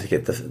scramble around to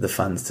get the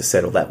funds to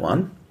settle that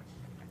one.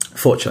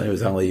 Fortunately, it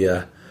was only...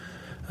 it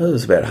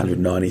was about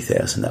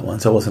 190,000, that one,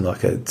 so it wasn't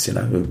like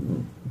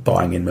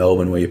buying in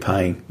Melbourne where you're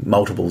paying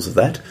multiples of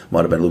that.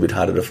 Might have been a little bit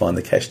harder to find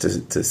the cash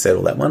to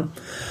settle that one,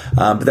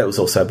 but that was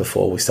also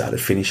before we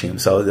started finishing them.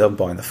 So I'm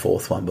buying the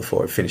fourth one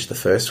before I finished the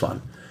first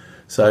one.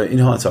 So in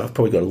hindsight, I've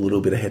probably got a little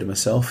bit ahead of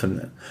myself,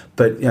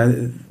 but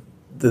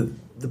the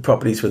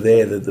properties were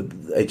there.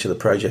 Each of the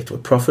projects were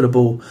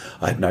profitable.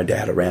 I had no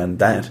doubt around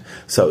that.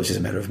 So it was just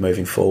a matter of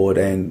moving forward,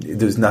 and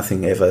there was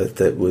nothing ever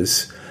that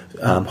was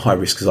high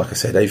risk. Because, like I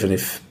said, even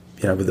if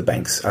with the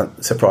banks,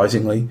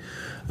 surprisingly,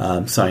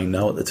 saying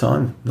no at the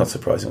time. Not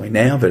surprisingly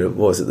now, but it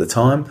was at the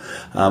time.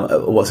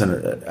 It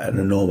wasn't an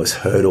enormous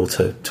hurdle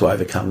to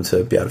overcome,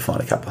 to be able to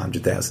find a couple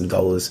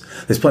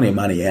 $100,000. There's plenty of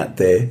money out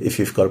there if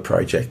you've got a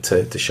project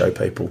to show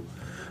people.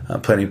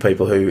 Plenty of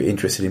people who are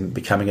interested in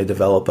becoming a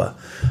developer,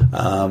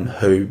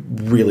 who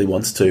really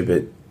wants to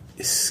but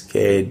is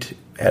scared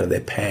out of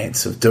their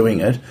pants of doing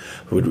it,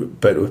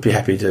 but would be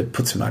happy to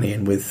put some money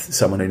in with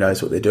someone who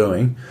knows what they're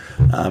doing,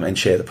 and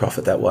share the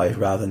profit that way,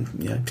 rather than,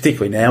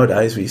 particularly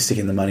nowadays where you're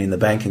sticking the money in the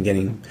bank and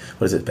getting,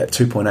 about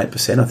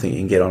 2.8%, I think you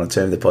can get on a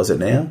term deposit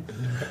now.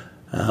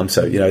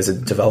 So, as a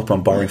developer,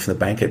 I'm borrowing from the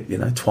bank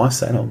at, twice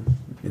that. I'm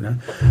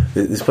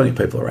There's plenty of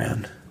people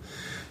around.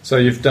 So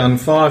you've done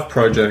 5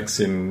 projects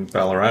in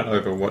Ballarat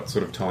over what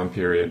sort of time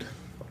period?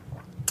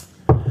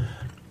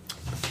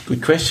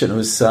 Good question. It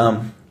was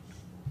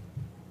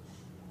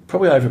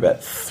probably over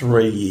about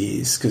 3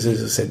 years, because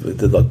as I said,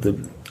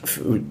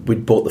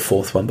 we'd bought the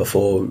 4th one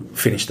before,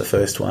 finished the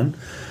first one.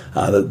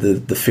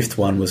 The 5th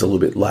one was a little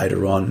bit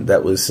later on.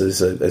 That was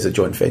as a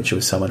joint venture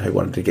with someone who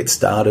wanted to get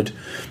started.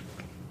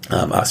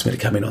 Asked me to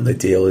come in on the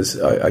deal as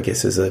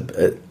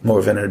a more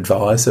of an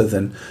advisor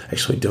than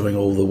actually doing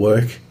all the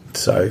work.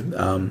 So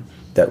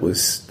that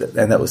was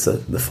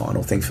the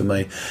final thing for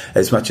me.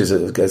 As much as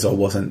I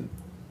wasn't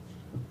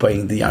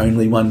being the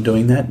only one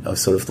doing that, I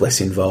was sort of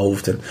less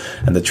involved, and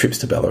the trips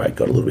to Ballarat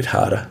got a little bit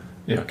harder.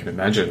 Yeah, I can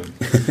imagine.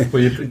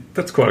 Well,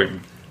 that's quite a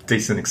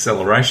decent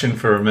acceleration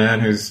for a man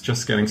who's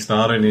just getting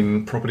started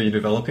in property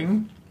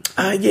developing.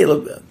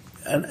 Look,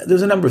 and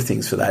there's a number of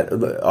things for that.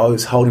 I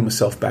was holding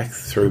myself back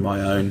through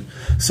my own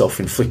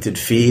self-inflicted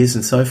fears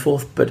and so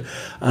forth, but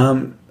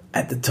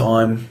at the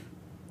time,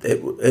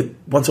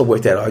 once I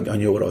worked out, I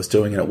knew what I was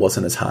doing, and it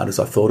wasn't as hard as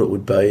I thought it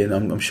would be. And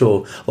I'm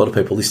sure a lot of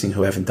people listening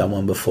who haven't done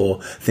one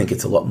before think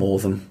it's a lot more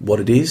than what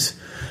it is.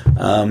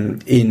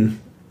 When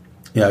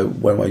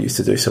I used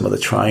to do some of the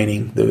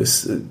training,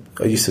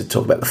 I used to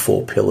talk about the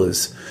 4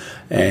 pillars,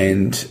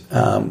 and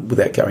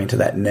without going into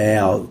that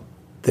now,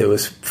 there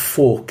was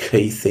 4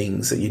 key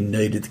things that you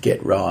needed to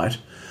get right.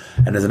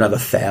 And there's another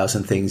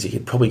 1,000 things you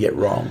could probably get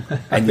wrong,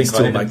 and you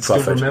still make profit.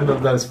 I still remember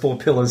those 4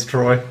 pillars,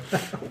 Troy.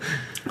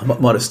 I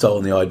might have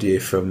stolen the idea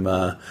from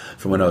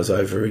when I was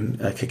over in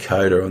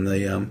Kokoda on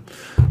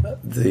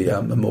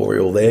the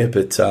memorial there,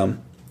 but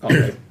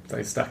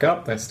they stuck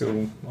up. I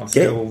still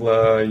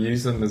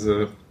use them as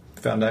a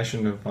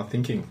foundation of my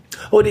thinking.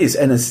 Oh, it is,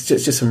 and it's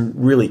just some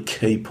really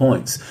key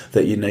points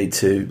that you need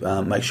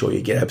to make sure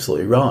you get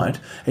absolutely right,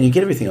 and you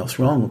get everything else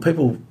wrong.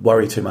 People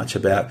worry too much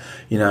about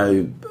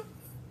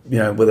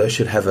whether they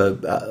should have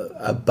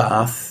a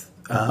bath,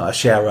 a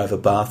shower over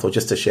bath, or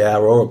just a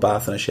shower, or a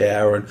bath and a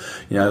shower, and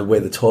where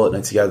the toilet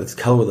needs to go, the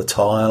colour of the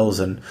tiles,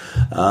 and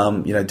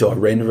do I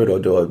render it, or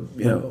do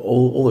I,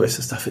 all the rest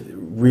of the stuff.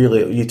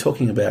 Really, you're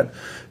talking about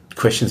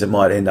questions that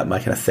might end up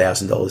making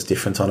 $1,000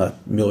 difference on $1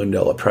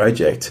 million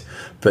project.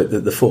 But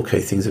the 4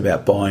 key things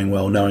about buying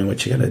well, knowing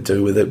what you're going to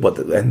do with it,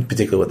 and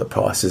particularly what the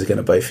prices are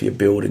going to be for your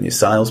build and your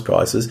sales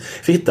prices.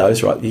 If you get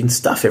those right, you can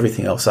stuff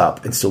everything else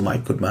up and still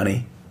make good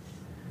money.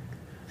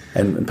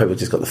 And people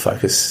just got the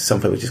focus.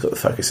 Some people just got the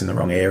focus in the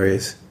wrong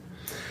areas.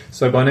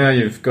 So by now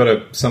you've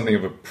got something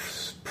of a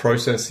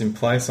process in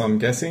place, I'm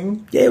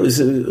guessing. Yeah, it was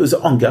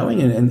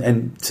ongoing,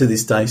 and to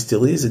this day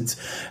still is. It's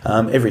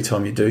every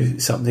time you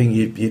do something,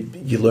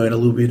 you learn a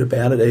little bit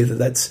about it. Either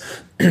that's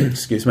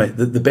excuse me,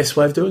 the best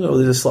way of doing it, or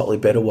there's a slightly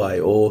better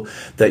way, or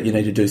that you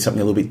need to do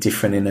something a little bit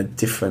different in a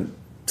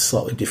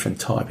slightly different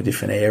type, a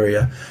different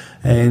area.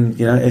 And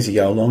as you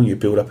go along, you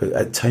build up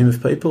a team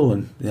of people,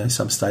 and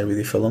some stay with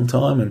you for a long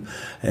time,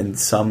 and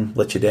some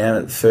let you down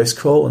at the first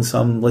call, and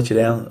some let you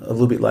down a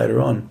little bit later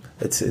on.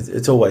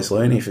 It's always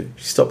learning. If you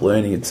stop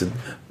learning, it's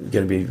going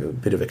to be a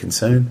bit of a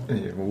concern.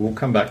 Yeah, well, we'll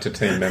come back to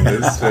team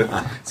members.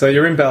 So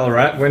you're in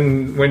Ballarat.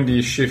 When do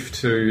you shift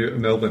to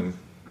Melbourne?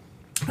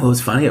 Well,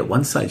 it's funny. At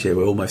one stage, we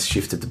almost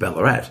shifted to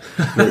Ballarat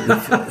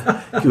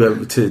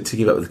to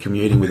give up with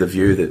commuting with a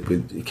view that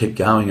we'd keep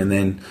going, and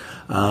then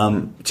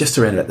just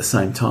around about the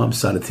same time,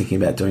 started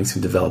thinking about doing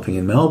some developing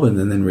in Melbourne,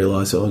 and then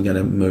realised, I'm going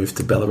to move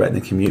to Ballarat and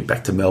then commute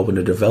back to Melbourne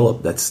to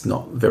develop. That's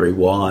not very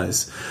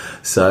wise.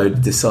 So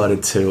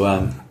decided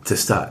to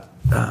start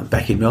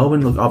back in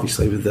Melbourne. Look,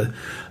 obviously with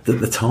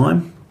the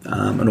time.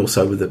 And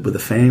also with the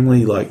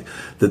family, like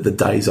the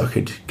days I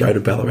could go to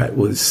Ballarat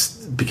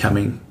was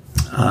becoming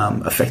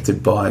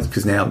affected by,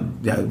 because now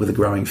with a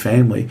growing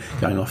family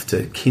going off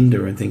to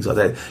kinder and things like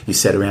that, you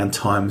set around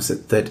times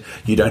that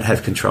you don't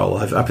have control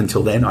over. Up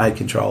until then, I had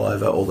control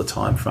over all the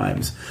time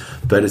frames,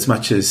 but as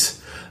much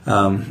as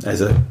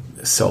a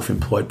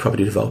self-employed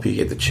property developer, you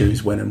get to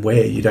choose when and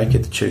where. You don't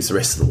get to choose the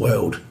rest of the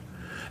world.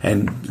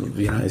 And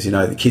as you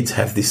know, the kids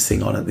have this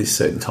thing on at this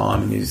certain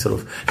time, and you sort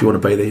of, if you want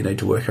to be there, you need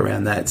to work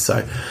around that.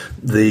 So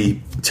the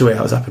 2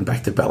 hours up and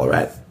back to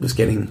Ballarat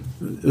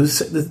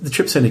the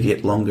trip seemed to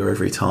get longer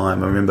every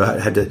time. I remember I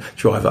had to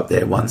drive up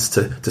there once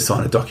to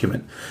sign a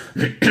document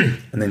and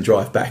then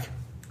drive back.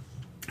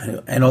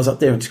 And I was up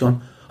there and just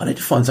going, I need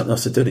to find something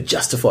else to do to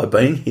justify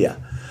being here.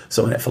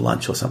 So I went out for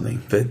lunch or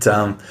something, but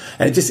and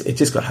it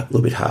just got a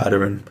little bit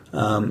harder,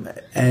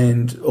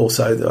 and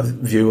also the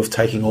view of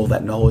taking all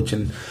that knowledge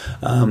and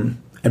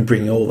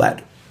bringing all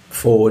that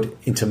forward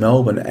into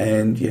Melbourne.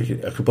 And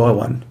I could buy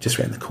one just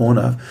around the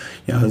corner.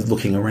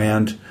 Looking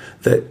around,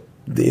 that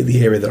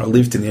the area that I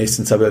lived in, the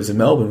eastern suburbs of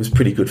Melbourne, was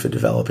pretty good for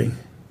developing.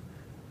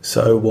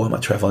 So why am I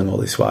travelling all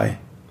this way?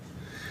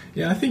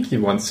 Yeah, I think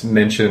you once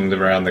mentioned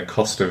around the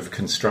cost of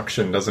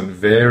construction doesn't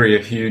vary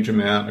a huge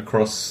amount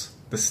across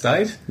the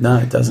state. No,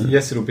 it doesn't.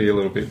 Yes, it'll be a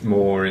little bit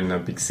more in a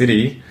big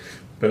city,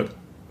 but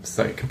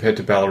say compared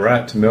to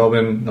Ballarat to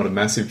Melbourne, not a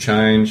massive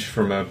change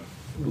from a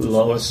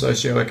lower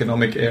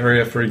socioeconomic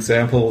area, for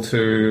example,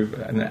 to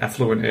an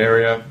affluent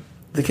area.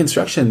 The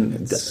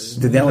construction,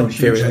 the only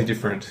hugely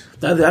different.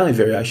 No, the only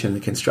variation in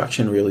the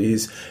construction really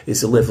is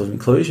the level of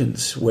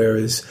inclusions.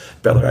 Whereas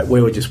Ballarat,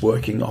 we were just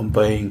working on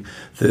being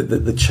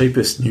the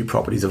cheapest new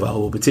properties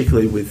available,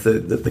 particularly with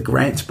the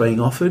grants being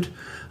offered.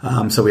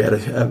 So we had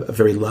a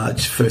very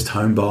large first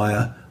home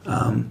buyer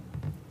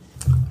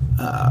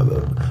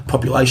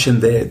population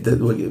there that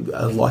were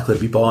likely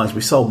to be buyers.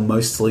 We sold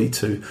mostly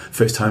to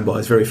first home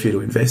buyers, very few to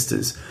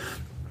investors.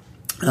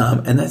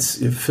 And that's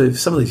for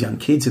some of these young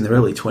kids in their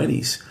early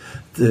 20s.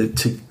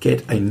 To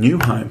get a new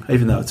home,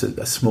 even though it's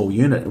a small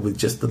unit with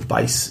just the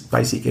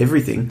basic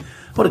everything,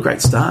 what a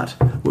great start.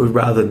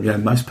 Rather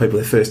than, most people,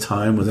 their first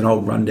home was an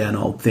old rundown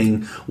old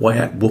thing, way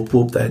out whoop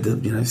whoop, they had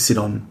to, sit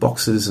on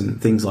boxes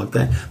and things like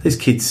that. These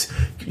kids,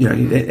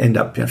 end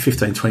up,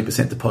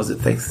 15-20% deposit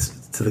thanks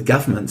to the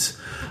governments,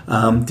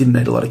 didn't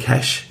need a lot of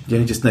cash,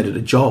 just needed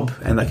a job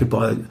and they could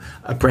buy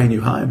a brand new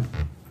home.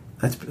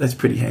 That's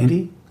pretty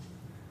handy.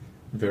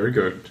 Very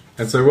good.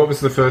 And so what was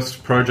the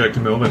first project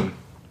in Melbourne?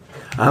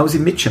 I was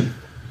in Mitcham,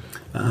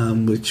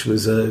 which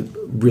was a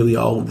really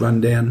old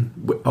rundown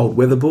old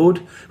weatherboard,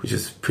 which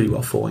is pretty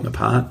well falling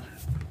apart,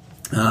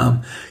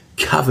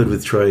 covered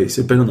with trees.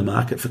 It had been on the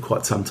market for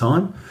quite some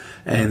time,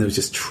 and there was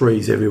just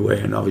trees everywhere,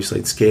 and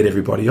obviously it scared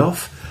everybody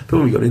off. But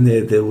when we got in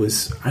there, there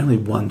was only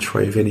one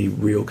tree of any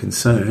real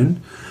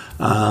concern,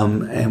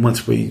 and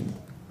once we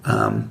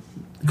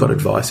got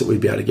advice that we'd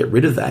be able to get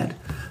rid of that,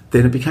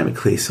 then it became a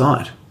clear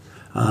site.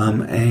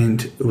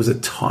 And it was a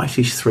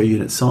tightish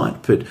 3-unit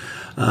site, but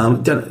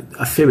done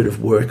a fair bit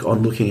of work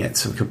on looking at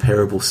some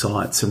comparable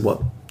sites and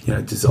what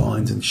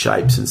designs and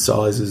shapes and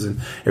sizes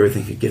and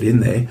everything could get in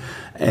there.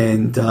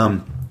 And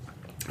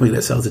we got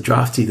ourselves a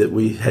drafty that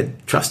we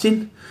had trust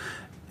in,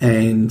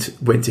 and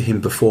went to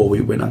him before we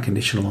went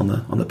unconditional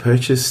on the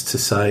purchase to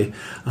say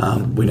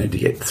we need to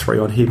get 3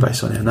 on here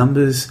based on our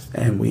numbers,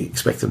 and we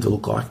expect them to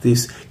look like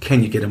this.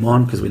 Can you get them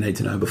on? Because we need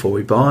to know before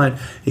we buy it.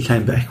 He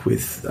came back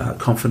with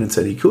confidence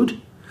that he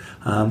could,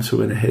 so we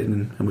went ahead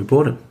and we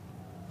bought it.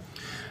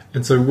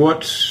 And so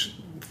what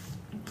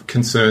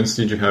concerns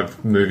did you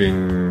have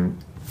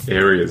moving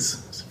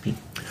areas? It's a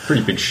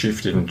pretty big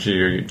shift in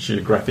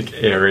geographic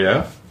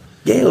area.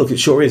 Yeah, look, it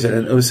sure is,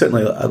 and it was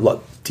certainly a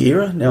lot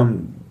dearer. Now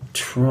I'm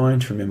trying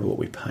to remember what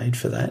we paid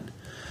for that,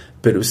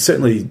 but it was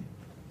certainly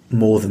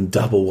more than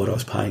double what I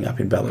was paying up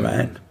in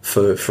Ballarat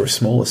for a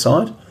smaller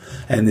site.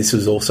 And this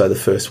was also the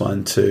first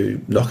one to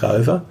knock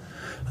over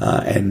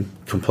and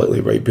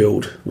completely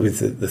rebuild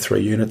with the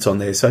 3 units on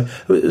there. So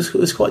it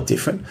was quite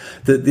different.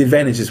 The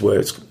advantages were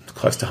it's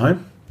close to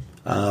home.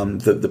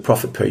 The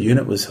profit per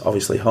unit was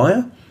obviously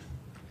higher.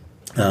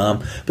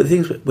 But the thing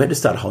is, we had to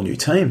start a whole new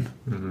team.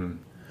 Mm-hmm.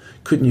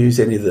 Couldn't use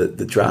any of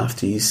the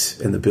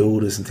drafties and the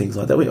builders and things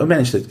like that. I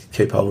managed to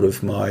keep hold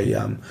of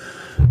my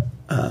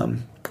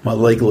my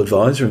legal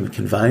advisor and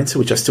conveyancer,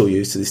 which I still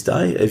use to this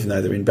day, even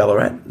though they're in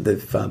Ballarat.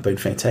 They've been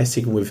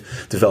fantastic, and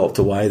we've developed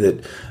a way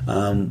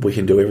that we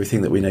can do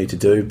everything that we need to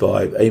do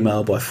by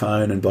email, by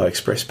phone, and by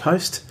express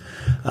post,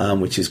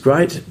 which is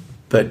great.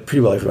 But pretty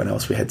well everyone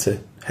else we had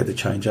to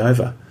change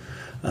over.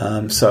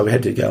 So we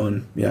had to go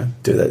and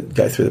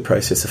go through the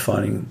process of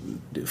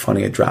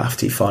finding a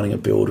drafty, finding a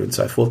builder, and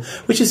so forth,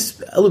 which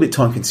is a little bit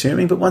time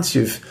consuming. But once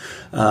you've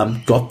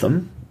got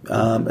them,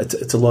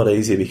 it's a lot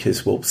easier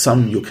because, well,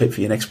 some you'll keep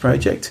for your next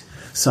project,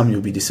 some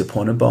you'll be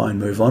disappointed by and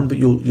move on, but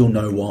you'll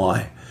know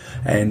why.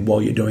 And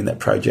while you're doing that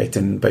project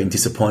and being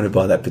disappointed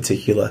by that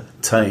particular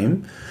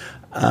team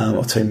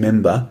or team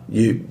member,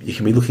 you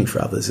can be looking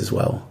for others as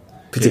well,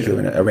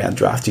 particularly around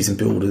drafties and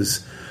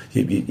builders.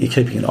 You're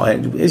keeping an eye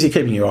out. As you're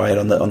keeping your eye out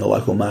on the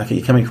local market,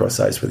 you're coming across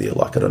those whether you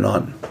like it or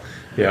not.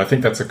 Yeah, I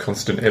think that's a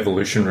constant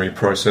evolutionary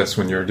process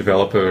when you're a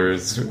developer,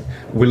 is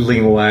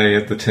whittling away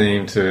at the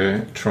team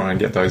to try and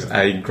get those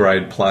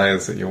A-grade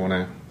players that you want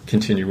to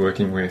continue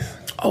working with.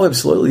 Oh,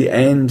 absolutely.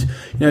 And,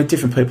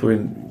 different people are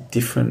in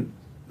different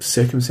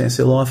circumstances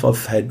of life.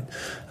 I've had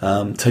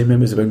team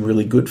members who have been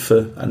really good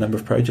for a number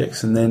of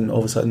projects and then all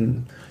of a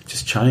sudden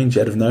just change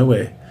out of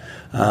nowhere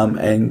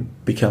and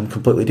become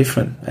completely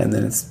different. And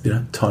then it's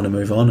time to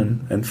move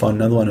on and find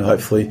another one who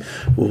hopefully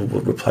will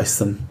replace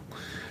them.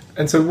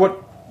 And so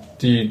what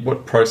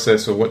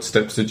process or what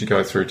steps did you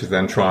go through to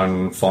then try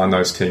and find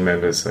those team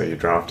members? So you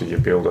drafted your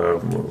builder.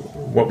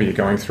 What were you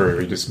going through?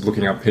 Were you just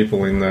looking up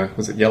people in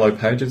was it Yellow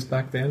Pages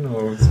back then,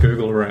 or was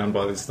Google around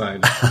by this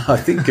stage? I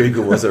think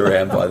Google was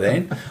around by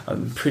then.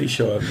 I'm pretty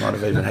sure I might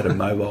have even had a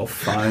mobile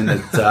phone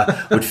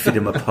that would fit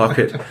in my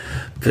pocket.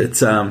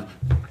 But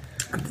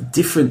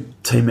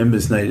different team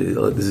members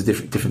there's a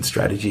different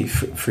strategy.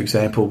 For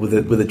example, with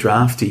a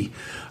drafty,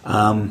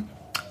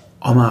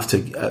 I'm after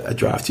a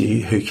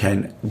drafty who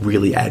can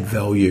really add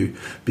value,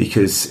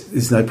 because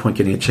there's no point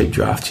getting a cheap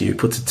drafty who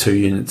puts 2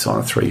 units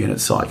on a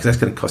 3-unit site, because that's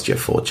going to cost you a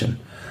fortune.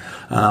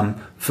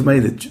 For me,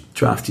 the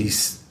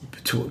drafties,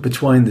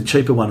 between the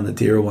cheaper one and the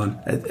dearer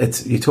one,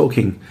 you're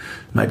talking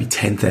maybe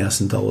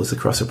 $10,000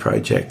 across a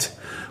project,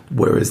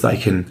 whereas they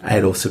can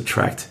add or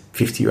subtract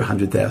 $50,000 or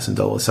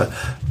 $100,000. So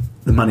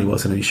the money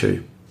wasn't an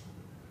issue.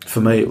 For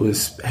me, it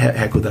was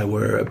how good they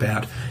were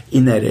about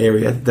in that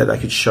area, that they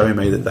could show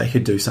me that they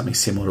could do something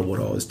similar to what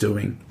I was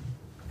doing.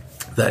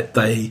 That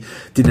they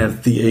didn't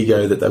have the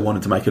ego that they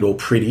wanted to make it all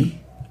pretty,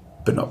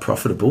 but not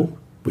profitable,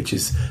 which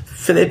is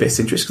for their best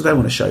interest, because they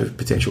want to show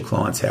potential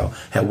clients how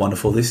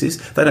wonderful this is.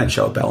 They don't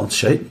show a balance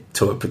sheet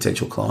to a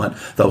potential client.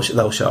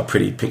 They'll show a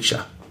pretty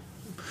picture.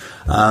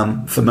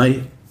 For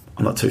me,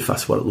 I'm not too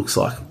fussed what it looks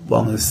like, as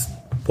long as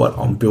what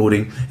I'm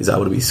building is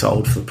able to be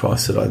sold for the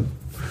price that I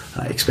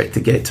expect to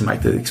get to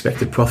make the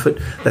expected profit.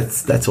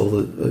 That's all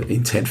the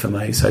intent for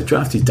me. So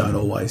drafties don't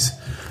always,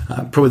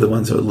 probably the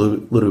ones that are a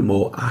little bit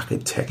more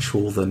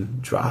architectural than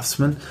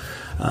draftsmen.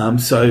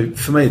 So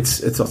for me,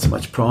 it's not so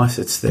much price,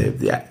 it's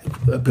the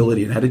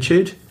ability and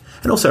attitude,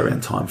 and also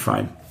around time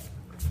frame.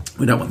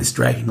 We don't want this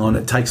dragging on.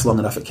 It takes long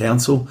enough at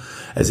council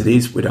as it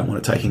is. We don't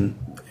want it taking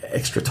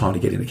extra time to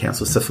get into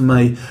council. So for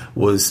me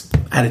was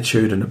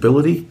attitude and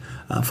ability,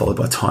 followed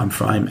by time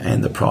frame,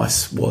 and the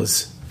price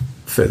was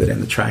further down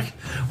the track.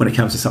 When it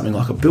comes to something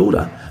like a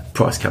builder,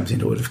 price comes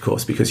into it, of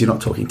course, because you're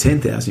not talking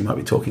 10,000, you might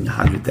be talking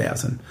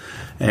 100,000.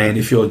 And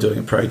if you're doing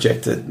a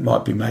project that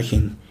might be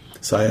making,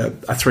 say, a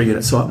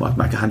 3-unit site might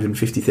make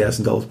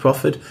 $150,000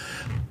 profit,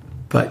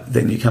 but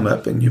then you come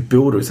up and your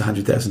builder is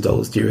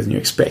 $100,000 dearer than you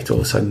expect, all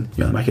of a sudden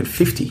you're only making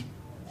 50.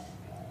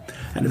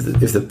 And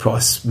if the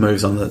price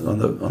moves on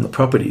the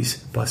properties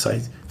by, say,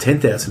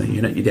 $10,000 a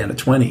unit, you're down to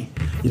 20.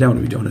 You don't want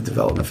to be doing a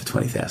development for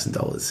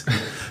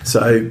 $20,000.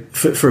 So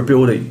for a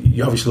builder,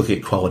 you're obviously looking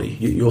at quality.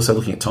 You're also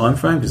looking at time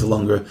frame, because the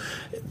longer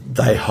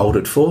they hold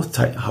it for,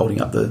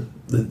 holding up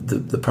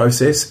the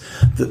process,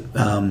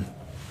 the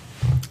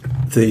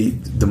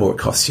more it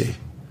costs you.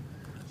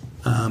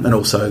 And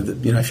also,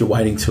 if you're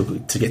waiting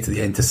to get to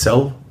the end to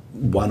sell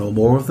one or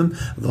more of them,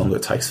 the longer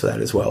it takes for that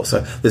as well.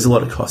 So there's a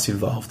lot of costs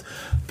involved.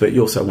 But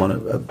you also want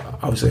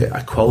obviously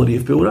a quality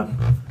of builder,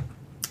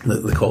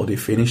 the quality of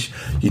finish.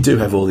 You do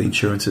have all the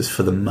insurances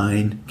for the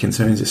main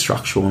concerns, the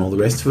structural and all the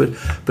rest of it.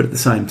 But at the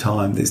same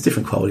time, there's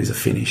different qualities of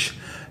finish.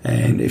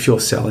 And if you're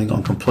selling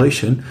on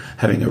completion,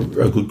 having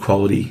a good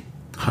quality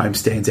home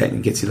stands out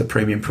and gets you the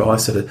premium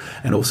price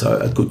and also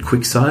a good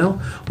quick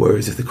sale.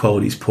 Whereas if the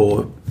quality's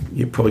poor,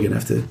 you're probably going to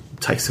have to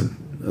take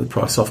the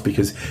price off,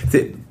 because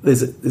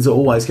there's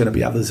always going to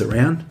be others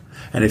around.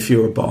 And if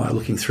you're a buyer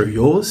looking through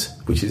yours,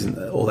 which isn't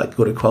all that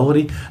good a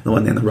quality, the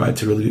one down the road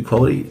to really good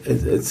quality,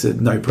 it's a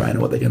no-brainer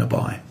what they're going to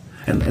buy,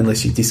 and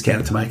unless you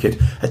discount it to make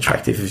it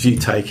attractive. If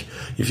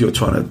you're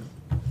trying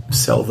to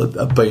sell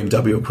a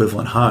BMW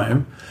equivalent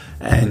home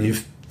and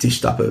you've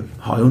dished up a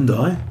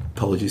Hyundai,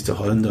 apologies to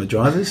Hyundai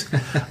drivers, you're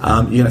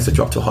going to have to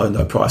drop to a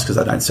Hyundai price because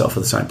they don't sell for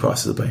the same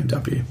price as a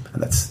BMW,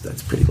 and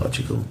that's pretty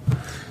logical.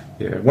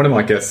 Yeah, one of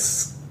my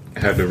guests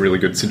had a really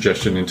good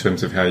suggestion in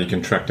terms of how you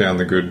can track down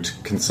the good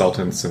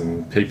consultants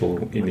and people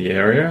in the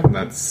area, and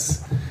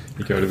that's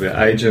you go to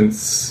the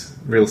agents.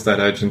 Real estate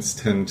agents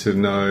tend to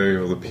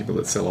know, or the people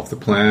that sell off the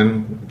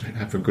plan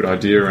have a good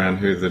idea around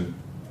who the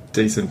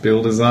decent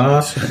builders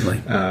are. Certainly.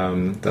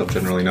 They'll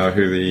generally know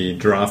who the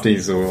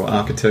drafties or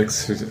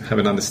architects who have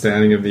an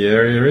understanding of the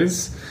area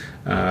is,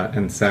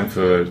 and same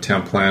for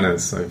town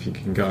planners. So if you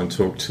can go and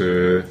talk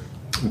to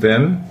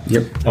them.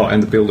 Yep. Oh,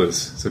 and the builders.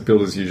 So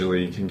builders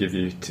usually can give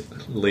you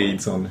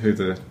leads on who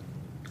the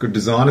good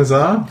designers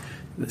are.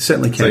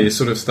 Certainly can. So you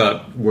sort of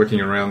start working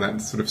around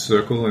that sort of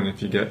circle, and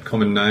if you get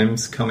common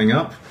names coming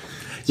up,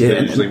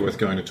 they're usually worth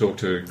going to talk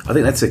to. I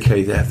think that's the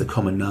key, to have the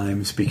common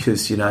names,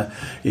 because you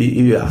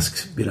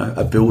ask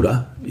a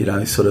builder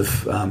sort of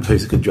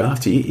who's a good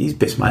drafty. His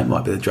best mate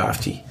might be the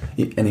drafty,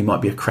 and he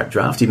might be a crap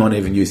drafty. He might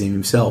even use him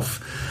himself.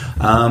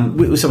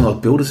 With someone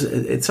like builders,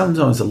 it's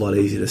sometimes a lot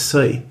easier to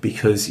see,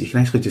 because you can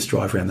actually just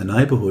drive around the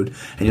neighbourhood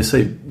and you'll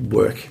see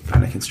work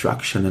under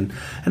construction,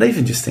 and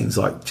even just things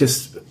like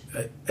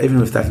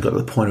even if they haven't got to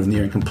the point of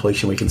nearing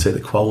completion, we can see the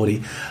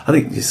quality. I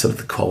think just sort of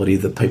the quality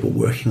of the people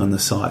working on the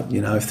site.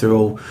 If they're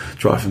all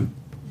driving,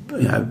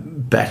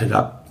 battered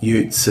up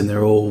utes, and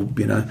they're all,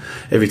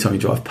 every time you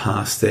drive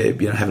past, they're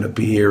having a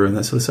beer and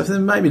that sort of stuff,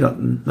 then maybe not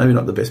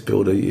the best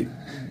builder.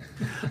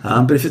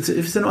 But if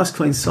it's a nice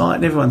clean site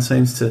and everyone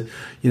seems to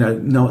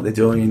know what they're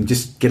doing and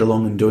just get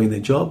along and doing their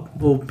job,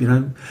 well,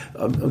 I'm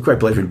a great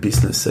believer in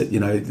business, that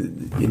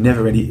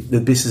the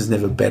business is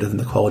never better than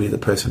the quality of the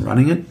person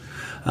running it.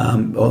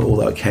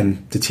 Although it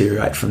can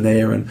deteriorate from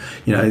there. And,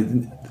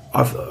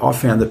 I've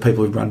found that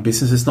people who run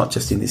businesses, not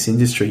just in this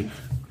industry,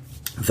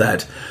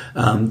 that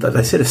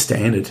they set a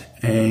standard,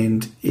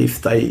 and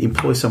if they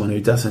employ someone who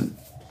doesn't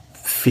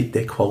fit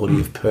their quality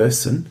of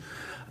person,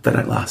 they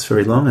don't last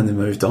very long and they're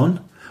moved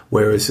on.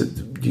 Whereas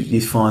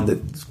you find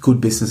that good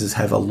businesses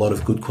have a lot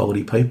of good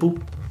quality people.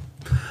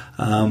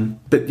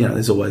 But,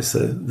 there's always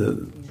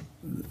the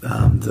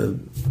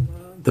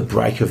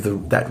break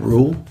of that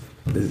rule.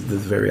 The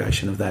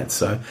variation of that.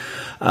 So,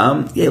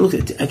 look,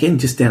 again,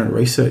 just down to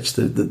research,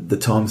 the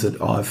times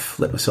that I've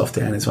let myself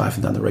down is I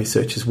haven't done the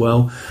research as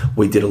well.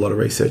 We did a lot of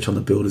research on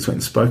the builders, went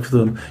and spoke to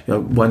them.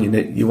 One,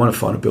 you want to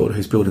find a builder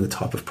who's building the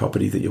type of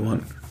property that you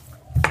want.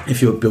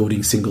 if you're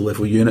building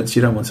single-level units,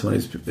 you don't want someone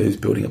who's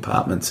building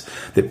apartments.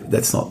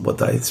 That's not what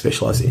they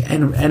specialise in.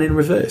 And in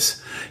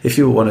reverse, if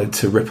you wanted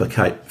to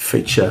replicate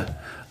feature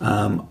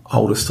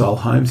older-style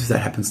homes, if that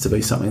happens to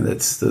be something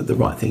that's the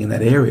right thing in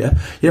that area,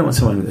 you don't want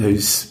someone who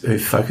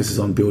focuses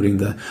on building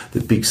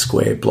the big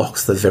square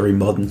blocks, the very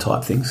modern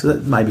type things. So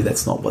maybe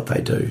that's not what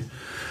they do.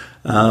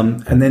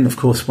 And then, of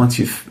course, once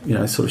you've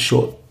sort of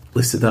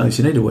short-listed those,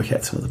 you need to work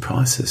out some of the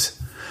prices.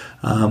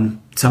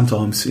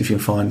 Sometimes if you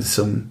can find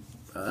some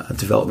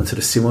developments that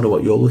are similar to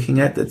what you're looking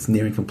at that's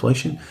nearing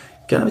completion,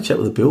 go and have a chat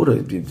with a builder.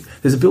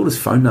 There's a builder's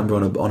phone number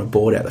on a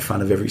board out the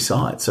front of every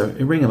site, so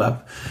you ring them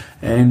up.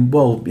 And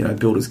while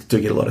builders do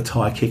get a lot of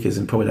tire kickers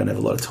and probably don't have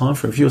a lot of time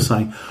for it, if you're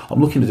saying,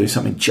 I'm looking to do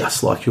something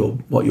just like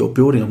what you're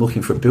building, I'm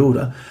looking for a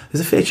builder,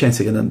 there's a fair chance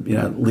they're going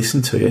to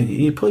listen to you.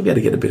 You'll probably be able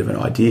to get a bit of an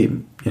idea.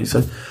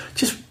 So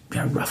just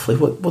roughly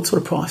what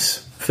sort of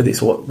price for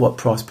this, what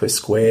price per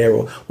square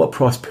or what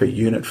price per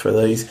unit for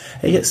these,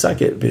 and you start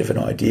to get a bit of an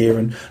idea.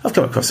 And I've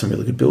come across some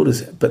really good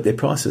builders, but their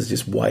prices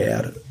just way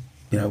out,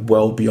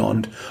 well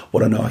beyond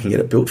what I know I can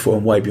get it built for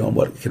and way beyond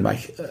what can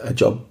make a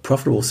job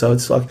profitable. So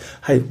it's like,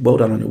 hey, well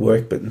done on your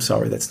work, but I'm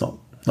sorry, that's not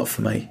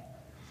for me.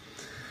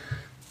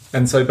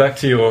 And so back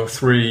to your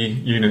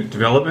 3-unit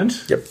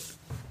development. Yep.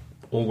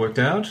 All worked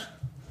out?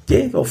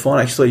 Yeah, all fine.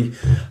 Actually,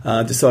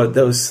 decided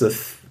that was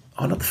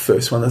not the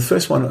first one. The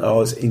first one, I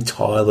was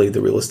entirely the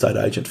real estate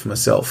agent for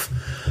myself,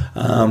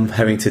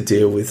 having to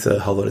deal with a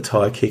whole lot of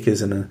tire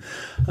kickers, and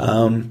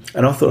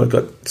I thought I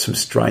got some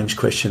strange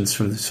questions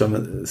from some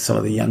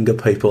of the younger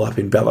people up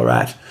in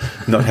Ballarat,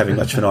 not having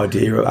much of an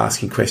idea, or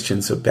asking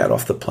questions about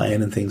off the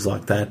plan and things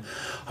like that.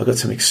 I got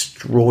some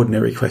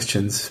extraordinary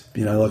questions.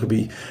 Like it'd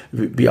be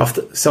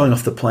selling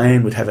off the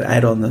plan. We'd have an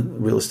ad on the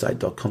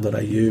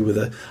realestate.com.au with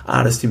an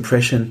artist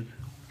impression,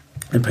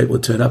 and people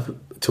would turn up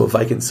to a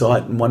vacant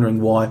site and wondering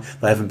why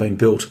they haven't been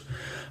built.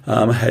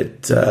 I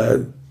had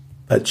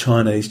a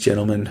Chinese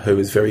gentleman who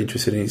was very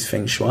interested in his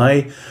feng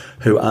shui,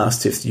 who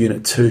asked if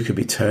Unit 2 could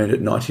be turned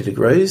at 90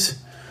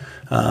 degrees.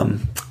 I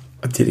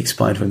did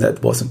explain to him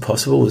that wasn't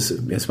possible.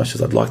 As much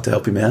as I'd like to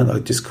help him out, I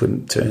just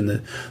couldn't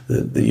turn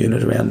the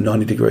unit around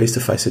 90 degrees to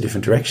face a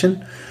different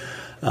direction.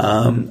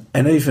 And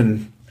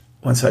even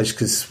one stage,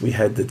 because we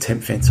had the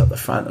temp fence up the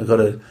front, I got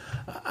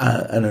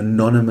an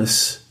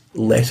anonymous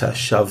letter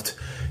shoved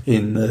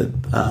in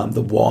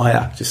the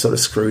wire, just sort of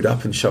screwed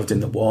up and shoved in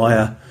the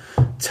wire,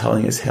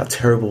 telling us how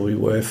terrible we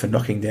were for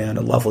knocking down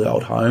a lovely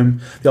old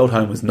home. The old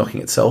home was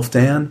knocking itself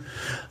down.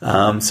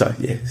 So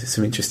yeah,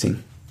 some interesting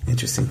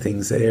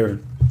things there.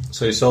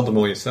 So you sold them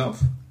all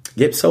yourself?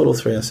 Yep, sold all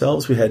 3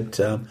 ourselves. We had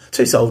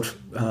 2 sold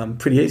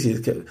pretty easy.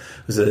 It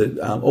was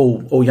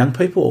all young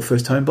people, all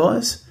first home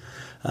buyers.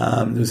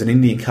 There was an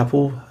Indian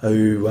couple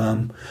who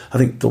I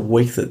think the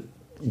week that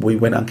we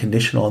went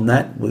unconditional on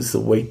that was the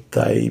week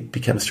they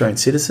became Australian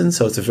citizens,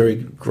 so it's a very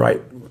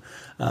great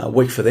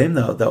week for them.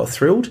 They were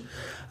thrilled.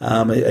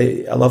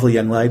 A lovely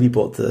young lady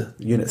bought the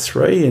Unit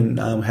 3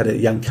 and had a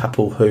young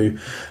couple who,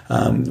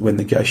 when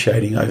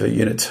negotiating over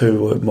Unit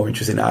 2, were more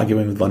interested in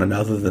arguing with one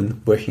another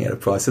than working out a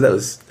price. So that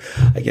was,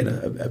 again,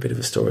 a bit of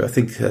a story. I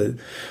think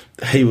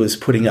he was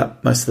putting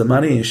up most of the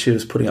money and she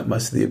was putting up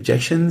most of the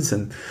objections,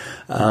 and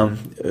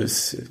that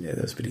was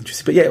a bit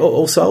interesting. But yeah,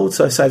 all sold,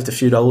 so saved a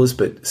few dollars,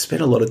 but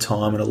spent a lot of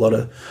time and a lot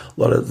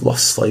of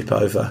lost sleep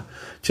over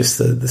just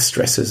the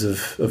stresses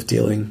of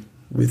dealing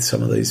with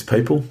some of these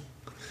people.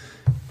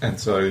 And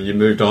so you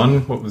moved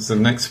on. What was the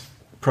next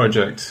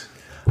project?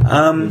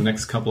 The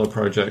next couple of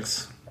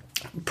projects?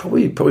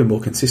 Probably more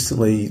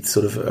consistently,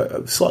 sort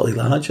of slightly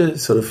larger.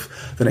 Sort of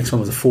the next one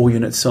was a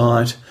 4-unit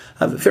site,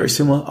 very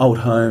similar, old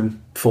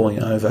home,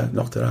 falling over,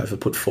 knocked it over,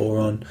 put 4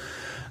 on.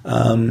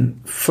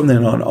 From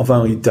then on, I've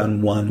only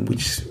done one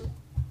which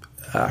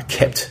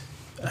kept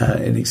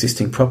an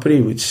existing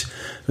property, which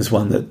was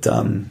one that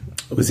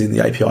was in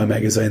the API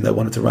magazine. They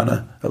wanted to run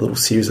a little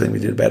series. I think we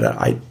did about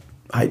an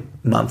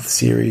 8-month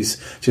series,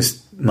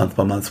 just month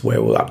by month,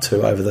 where we're up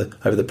to over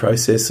the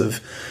process of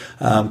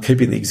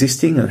keeping the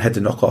existing, and had to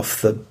knock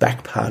off the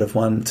back part of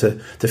one to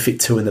fit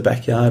 2 in the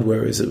backyard,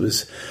 whereas it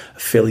was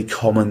fairly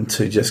common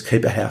to just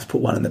keep a house,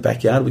 put 1 in the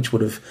backyard, which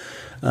would have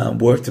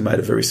worked and made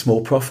a very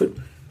small profit,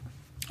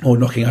 or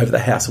knocking over the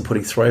house and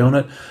putting 3 on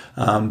it,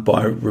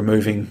 by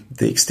removing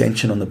the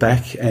extension on the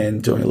back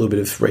and doing a little bit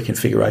of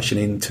reconfiguration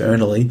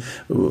internally.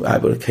 We were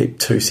able to keep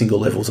 2 single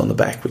levels on the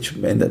back, which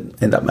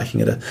end up making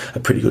it a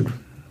pretty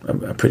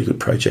good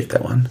project,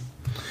 that one.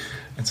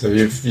 And so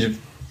you've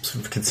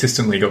sort of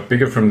consistently got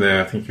bigger from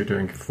there. I think you're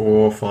doing 4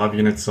 or 5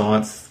 unit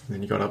sites,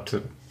 then you got up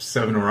to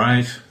 7 or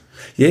 8.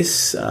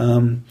 Yes,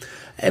 and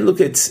look,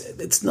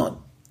 it's not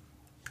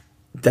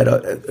that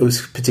it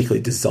was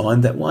particularly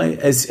designed that way.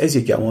 As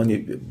you go on,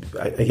 you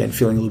again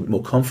feeling a little bit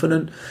more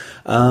confident.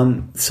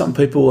 Some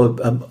people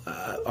are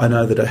I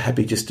know that are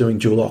happy just doing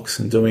dual locks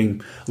and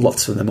doing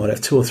lots of them. They might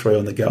have 2 or 3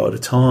 on the go at a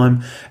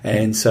time.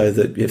 And so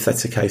that if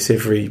that's the case,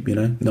 every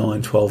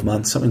 9, 12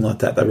 months, something like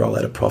that, they roll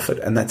out a profit.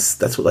 And that's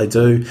what they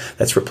do.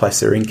 That's replace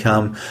their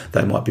income.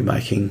 They might be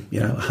making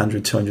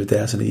 100,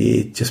 200,000 a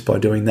year just by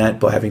doing that,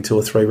 by having 2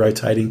 or 3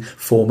 rotating,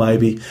 4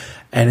 maybe.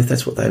 And if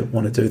that's what they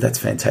want to do, that's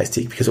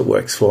fantastic because it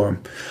works for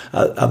them.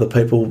 Other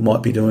people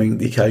might be doing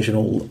the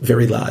occasional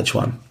very large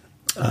one.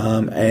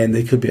 And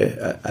there could be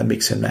a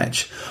mix and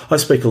match. I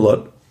speak a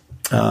lot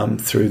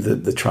through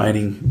the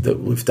training that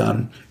we've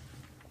done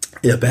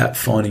about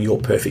finding your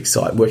perfect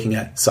site, working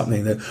out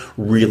something that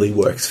really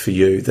works for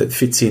you, that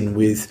fits in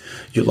with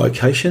your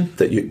location,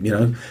 that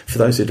for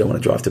those who don't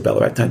want to drive to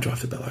Ballarat, don't drive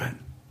to Ballarat.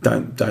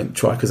 Don't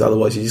try, because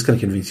otherwise you're just going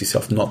to convince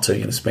yourself not to. You're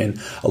going to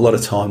spend a lot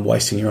of time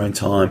wasting your own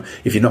time.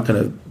 If you're not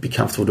going to be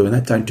comfortable doing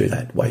that, don't do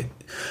that. Wait.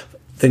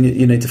 Then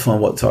you need to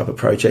find what type of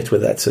project,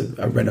 whether that's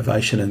a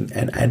renovation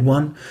and add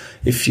one.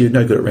 If you're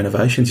no good at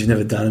renovations, you've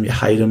never done them, you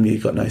hate them,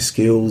 you've got no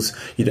skills,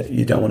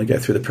 you don't want to go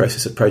through the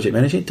process of project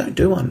managing, don't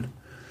do one.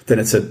 Then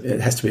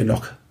it has to be a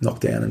knock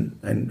down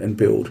and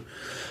build.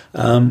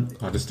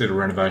 I just did a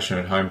renovation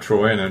at home,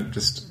 Troy, and it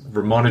just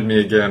reminded me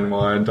again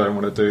why I don't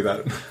want to do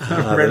that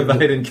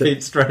renovate and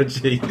keep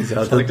strategy.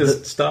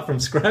 Just start from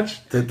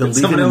scratch. Get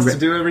someone else to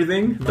do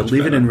everything. The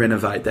live in and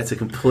renovate, that's a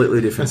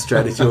completely different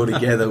strategy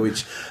altogether,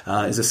 which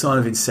is a sign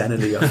of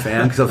insanity I've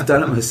found, because I've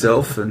done it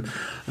myself. And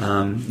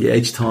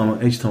each time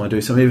I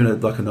do something, even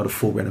not a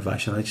full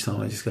renovation, each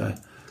time I just go,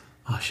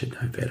 I should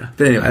know better.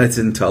 But anyway, that's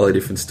an entirely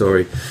different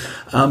story.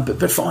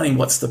 But finding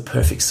what's the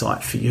perfect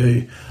site for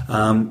you,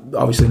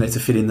 obviously needs to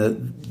fit in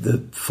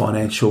the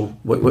financial,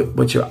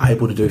 what you're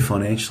able to do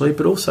financially,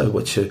 but also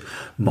what you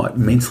might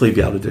mentally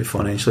be able to do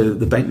financially.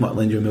 The bank might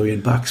lend you $1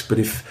 million, but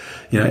if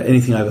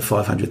anything over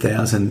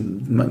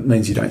 500,000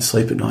 means you don't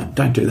sleep at night,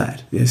 don't do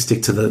that.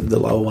 Stick to the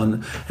lower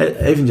one,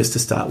 even just to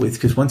start with,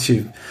 because once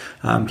you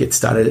get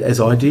started, as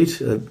I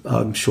did,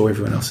 I'm sure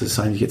everyone else is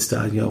the same. You get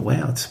started, you go,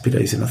 wow, it's a bit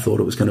easier than I thought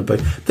it was going to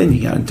be. Then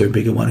you go and do a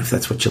bigger one if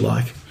that's what you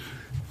like.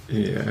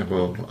 Yeah,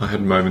 well, I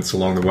had moments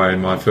along the way in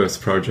my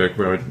first project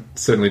where I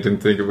certainly didn't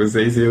think it was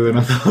easier than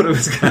I thought it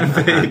was going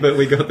to be, but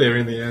we got there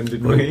in the end,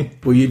 didn't we?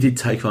 Well, you did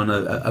take on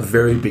a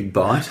very big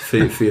bite for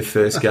your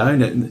first go,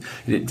 and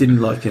it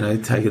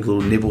didn't take a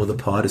little nibble of the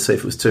pie to see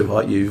if it was too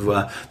hot.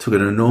 You took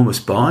an enormous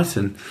bite,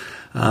 and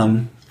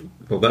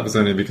well, that was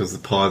only because the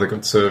pie that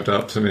got served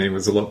up to me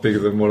was a lot bigger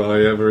than what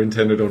I ever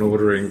intended on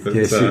ordering. But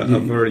yes,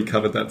 I've already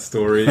covered that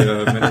story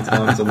many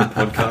times on the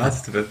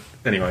podcast. But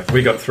anyway,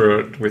 we got through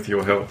it with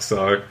your help.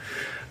 So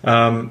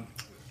I'm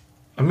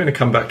going to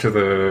come back to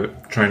the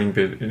training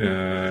bit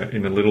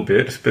in a little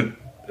bit. But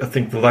I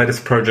think the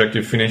latest project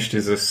you've finished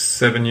is a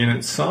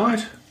 7-unit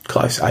site?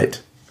 Close,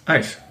 8.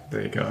 8,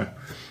 there you go.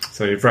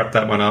 So you've wrapped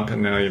that one up,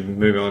 and now you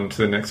move on to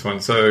the next one.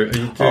 So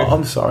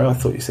I'm sorry, I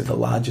thought you said the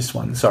largest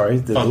one. Sorry,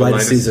 the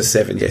latest is a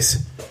 7,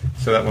 yes.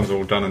 So that one's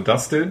all done and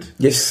dusted?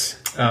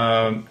 Yes.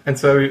 And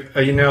so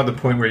are you now at the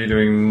point where you're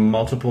doing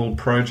multiple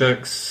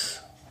projects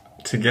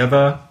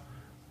together?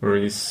 Or are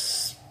you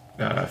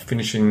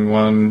finishing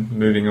one,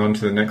 moving on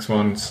to the next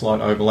one, slight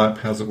overlap?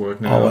 How's it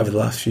work now? Over the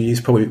last few years,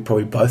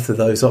 probably both of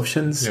those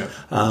options. Yeah.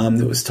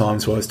 There was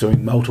times where I was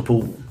doing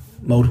multiple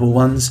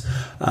ones,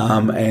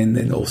 and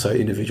then also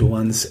individual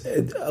ones.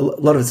 A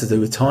lot of it's to do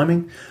with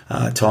timing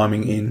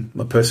in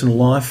my personal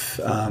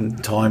life,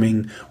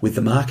 timing with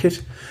the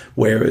market.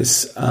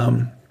 Whereas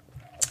a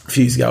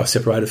few years ago I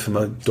separated from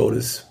my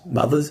daughter's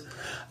mothers,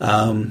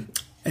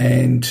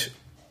 and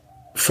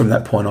from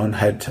that point on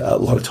had a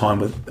lot of time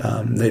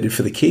needed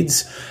for the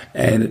kids,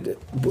 and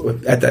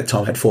at that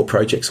time had 4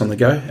 projects on the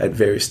go at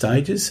various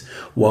stages.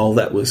 While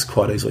that was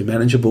quite easily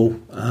manageable,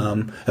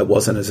 it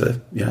wasn't as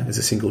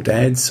a single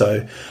dad.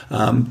 So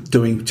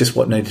doing just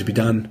what needed to be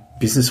done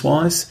business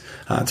wise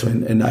to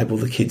enable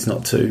the kids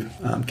not to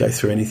go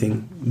through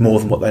anything more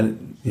than what they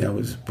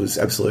was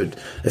absolute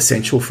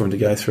essential for them to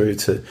go through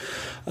to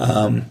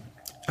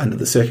under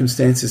the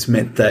circumstances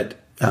meant that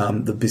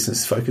the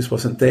business focus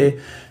wasn't there.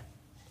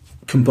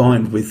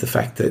 Combined with the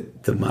fact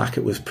that the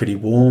market was pretty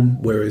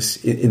warm, whereas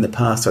in the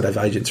past I'd have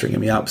agents ringing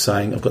me up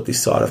saying, I've got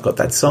this site, I've got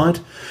that site.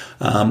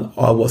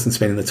 I wasn't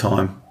spending the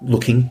time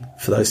looking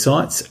for those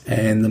sites,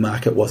 and the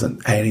market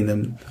wasn't handing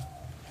them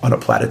on a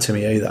platter to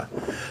me either.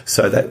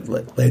 So that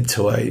led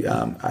to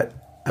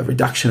a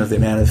reduction of the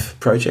amount of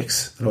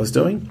projects that I was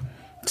doing.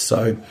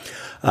 So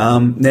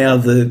now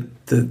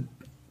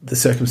the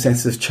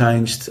circumstances have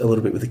changed a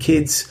little bit with the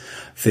kids.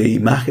 The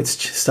market's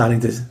starting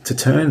to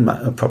turn.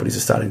 Properties are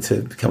starting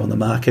to come on the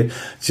market.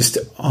 Just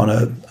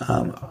on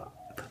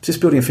just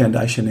building a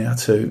foundation now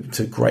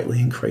to greatly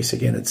increase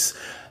again. It's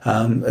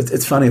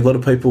funny. A lot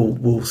of people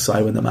will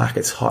say when the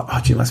market's hot, "Oh,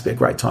 gee, it must be a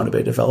great time to be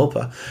a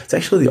developer." It's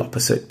actually the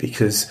opposite,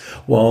 because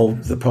while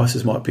the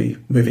prices might be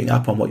moving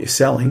up on what you're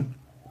selling,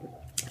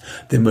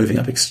 they're moving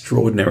up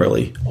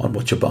extraordinarily on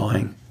what you're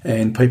buying.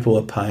 and people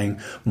are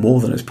paying more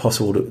than is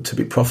possible to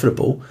be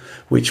profitable,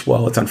 which,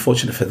 while it's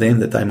unfortunate for them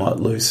that they might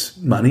lose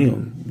money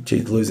or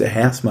lose their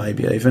house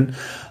maybe even,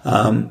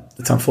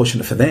 it's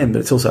unfortunate for them, but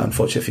it's also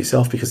unfortunate for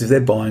yourself, because if they're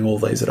buying all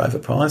these at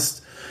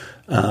overpriced,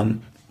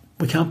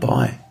 we can't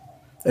buy.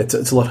 It's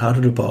a lot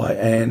harder to buy,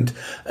 and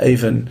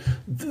even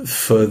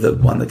for the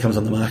one that comes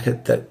on the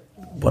market that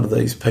one of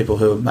these people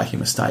who are making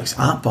mistakes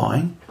aren't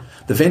buying,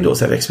 the vendors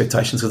have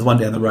expectations, because the one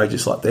down the road,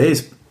 just like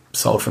theirs,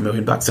 sold for $1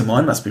 million and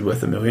mine must be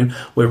worth $1 million,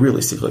 where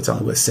realistically it's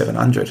only worth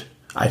 700,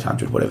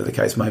 800, whatever the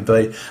case may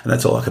be, and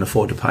that's all I can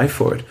afford to pay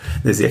for it.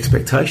 There's the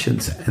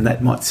expectations, and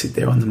that might sit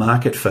there on the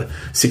market for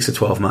 6 or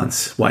 12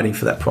 months waiting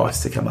for that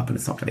price to come up, and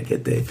it's not going to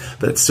get there,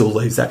 but it still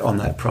leaves that on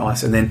that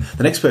price. And then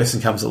the next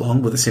person comes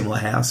along with a similar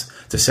house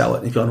to sell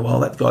it, and you're going,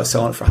 well, that guy's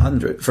selling it for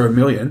 $1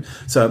 million,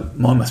 so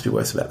mine must be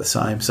worth about the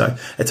same. So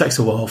it takes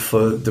a while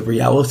for the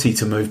reality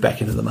to move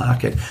back into the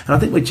market, and I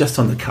think we're just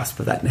on the cusp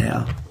of that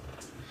now.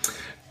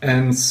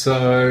 And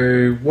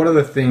so what are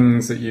the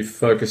things that you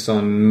focus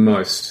on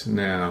most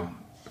now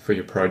for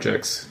your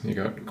projects? You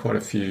got quite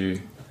a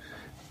few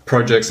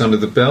projects under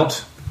the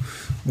belt.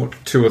 What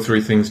 2 or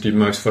 3 things do you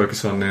most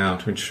focus on now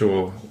to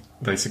ensure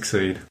they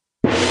succeed?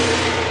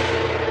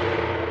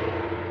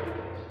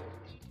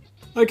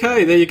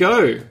 Okay, there you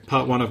go.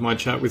 Part 1 of my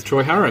chat with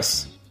Troy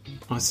Harris.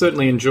 I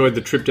certainly enjoyed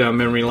the trip down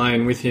memory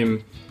lane with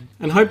him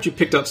and hoped you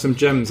picked up some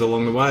gems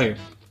along the way.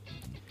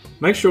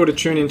 Make sure to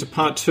tune into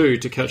part 2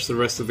 to catch the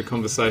rest of the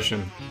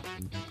conversation.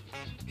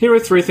 Here are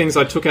 3 things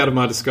I took out of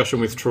my discussion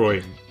with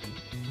Troy.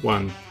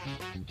 1.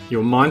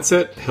 Your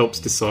mindset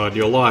helps decide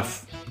your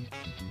life.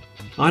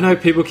 I know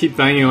people keep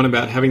banging on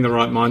about having the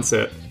right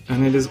mindset,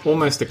 and it is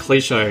almost a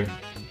cliche,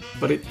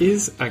 but it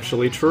is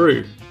actually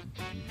true.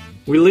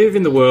 We live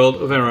in the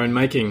world of our own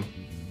making,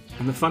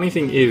 and the funny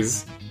thing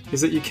is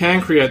that you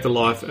can create the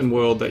life and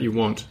world that you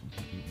want.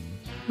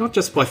 Not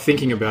just by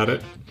thinking about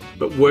it,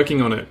 but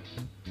working on it.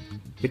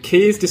 The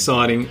key is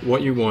deciding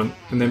what you want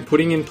and then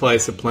putting in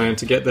place a plan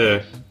to get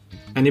there.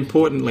 And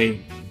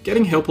importantly,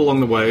 getting help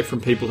along the way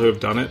from people who have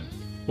done it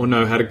or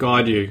know how to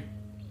guide you.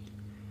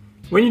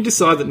 When you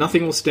decide that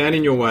nothing will stand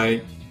in your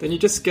way, then you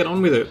just get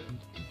on with it.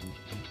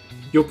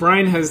 Your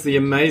brain has the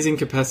amazing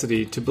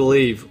capacity to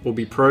believe or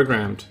be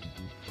programmed.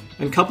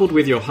 And coupled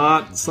with your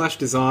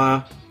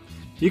heart/desire,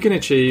 you can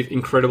achieve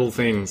incredible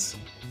things.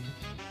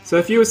 So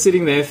if you are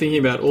sitting there thinking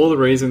about all the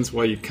reasons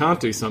why you can't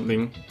do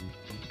something,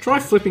 try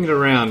flipping it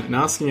around and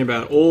asking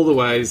about all the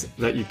ways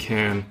that you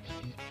can.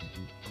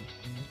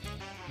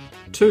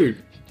 2.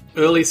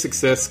 Early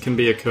success can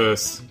be a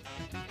curse.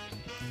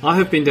 I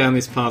have been down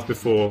this path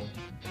before.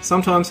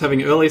 Sometimes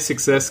having early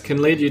success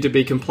can lead you to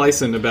be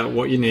complacent about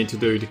what you need to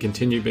do to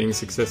continue being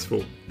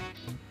successful.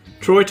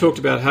 Troy talked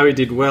about how he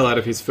did well out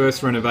of his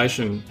first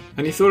renovation,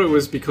 and he thought it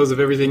was because of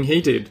everything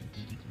he did.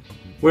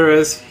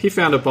 Whereas he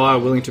found a buyer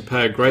willing to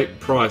pay a great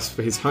price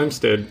for his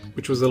homestead,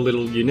 which was a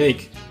little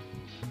unique.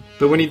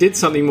 But when he did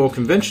something more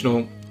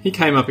conventional, he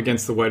came up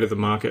against the weight of the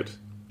market.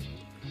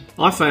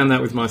 I found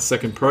that with my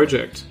second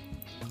project.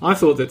 I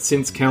thought that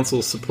since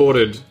council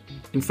supported,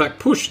 in fact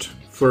pushed,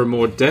 for a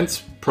more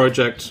dense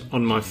project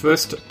on my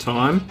first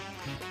time,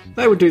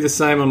 they would do the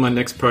same on my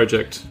next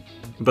project,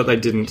 but they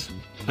didn't,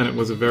 and it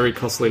was a very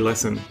costly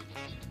lesson.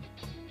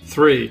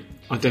 3.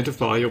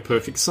 Identify your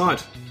perfect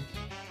site.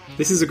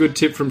 This is a good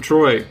tip from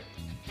Troy.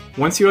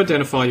 Once you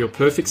identify your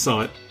perfect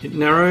site, it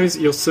narrows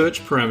your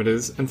search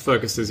parameters and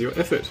focuses your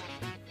effort.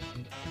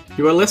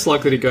 You are less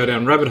likely to go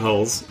down rabbit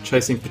holes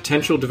chasing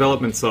potential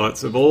development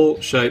sites of all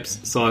shapes,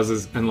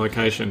 sizes, and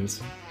locations.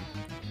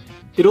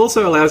 It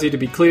also allows you to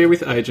be clear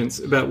with agents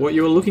about what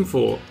you are looking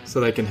for so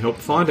they can help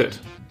find it.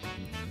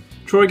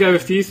 Troy gave a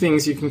few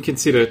things you can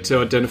consider to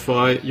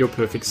identify your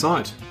perfect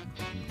site: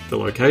 the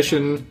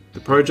location, the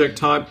project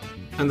type,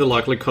 and the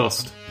likely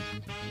cost.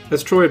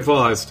 As Troy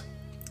advised,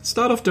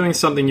 start off doing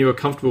something you are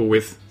comfortable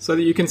with so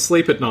that you can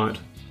sleep at night.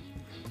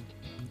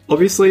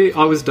 Obviously,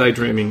 I was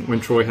daydreaming when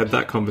Troy had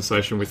that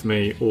conversation with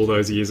me all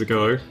those years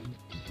ago.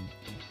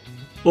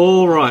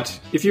 Alright,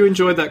 if you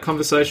enjoyed that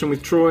conversation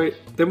with Troy,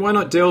 then why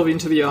not delve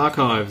into the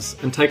archives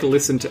and take a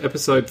listen to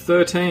episode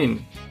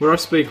 13, where I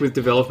speak with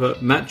developer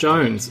Matt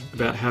Jones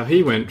about how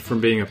he went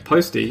from being a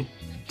postie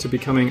to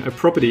becoming a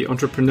property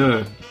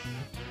entrepreneur.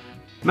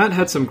 Matt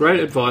had some great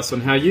advice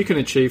on how you can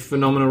achieve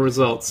phenomenal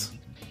results.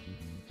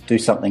 Do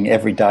something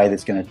every day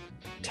that's going to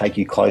take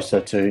you closer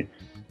to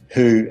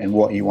who and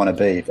what you want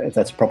to be. If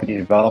that's a property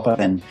developer,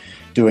 then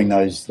doing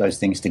those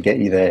things to get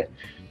you there.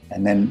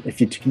 And then if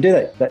you can do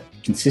that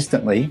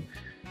consistently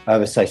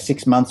over, say,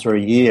 6 months or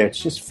a year, it's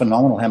just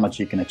phenomenal how much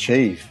you can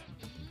achieve.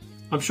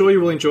 I'm sure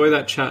you will enjoy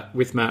that chat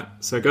with Matt,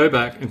 so go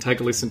back and take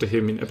a listen to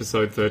him in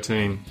episode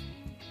 13.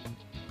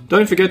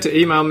 Don't forget to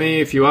email me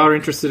if you are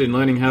interested in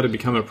learning how to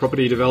become a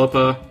property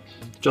developer,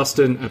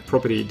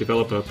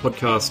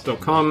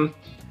 justin@propertydeveloperpodcast.com,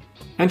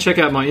 and check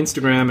out my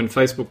Instagram and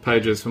Facebook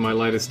pages for my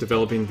latest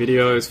developing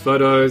videos,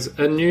 photos,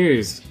 and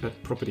news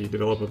at Property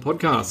Developer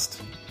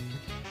Podcast.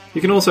 You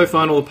can also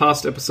find all the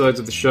past episodes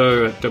of the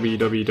show at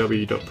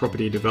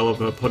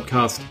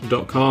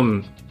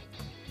www.propertydeveloperpodcast.com.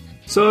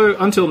 So,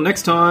 until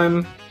next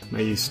time,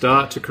 May you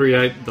start to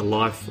create the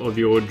life of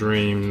your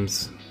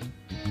dreams.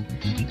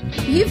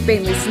 You've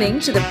been listening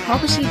to the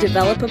Property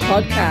Developer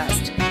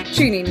Podcast.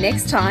 Tune in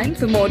next time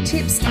for more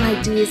tips,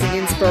 ideas and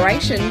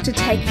inspiration to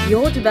take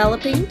your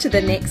developing to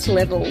the next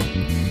level.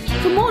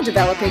 For more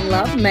developing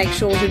love, make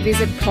sure to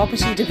visit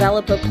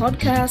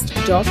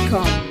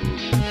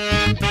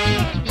propertydeveloperpodcast.com.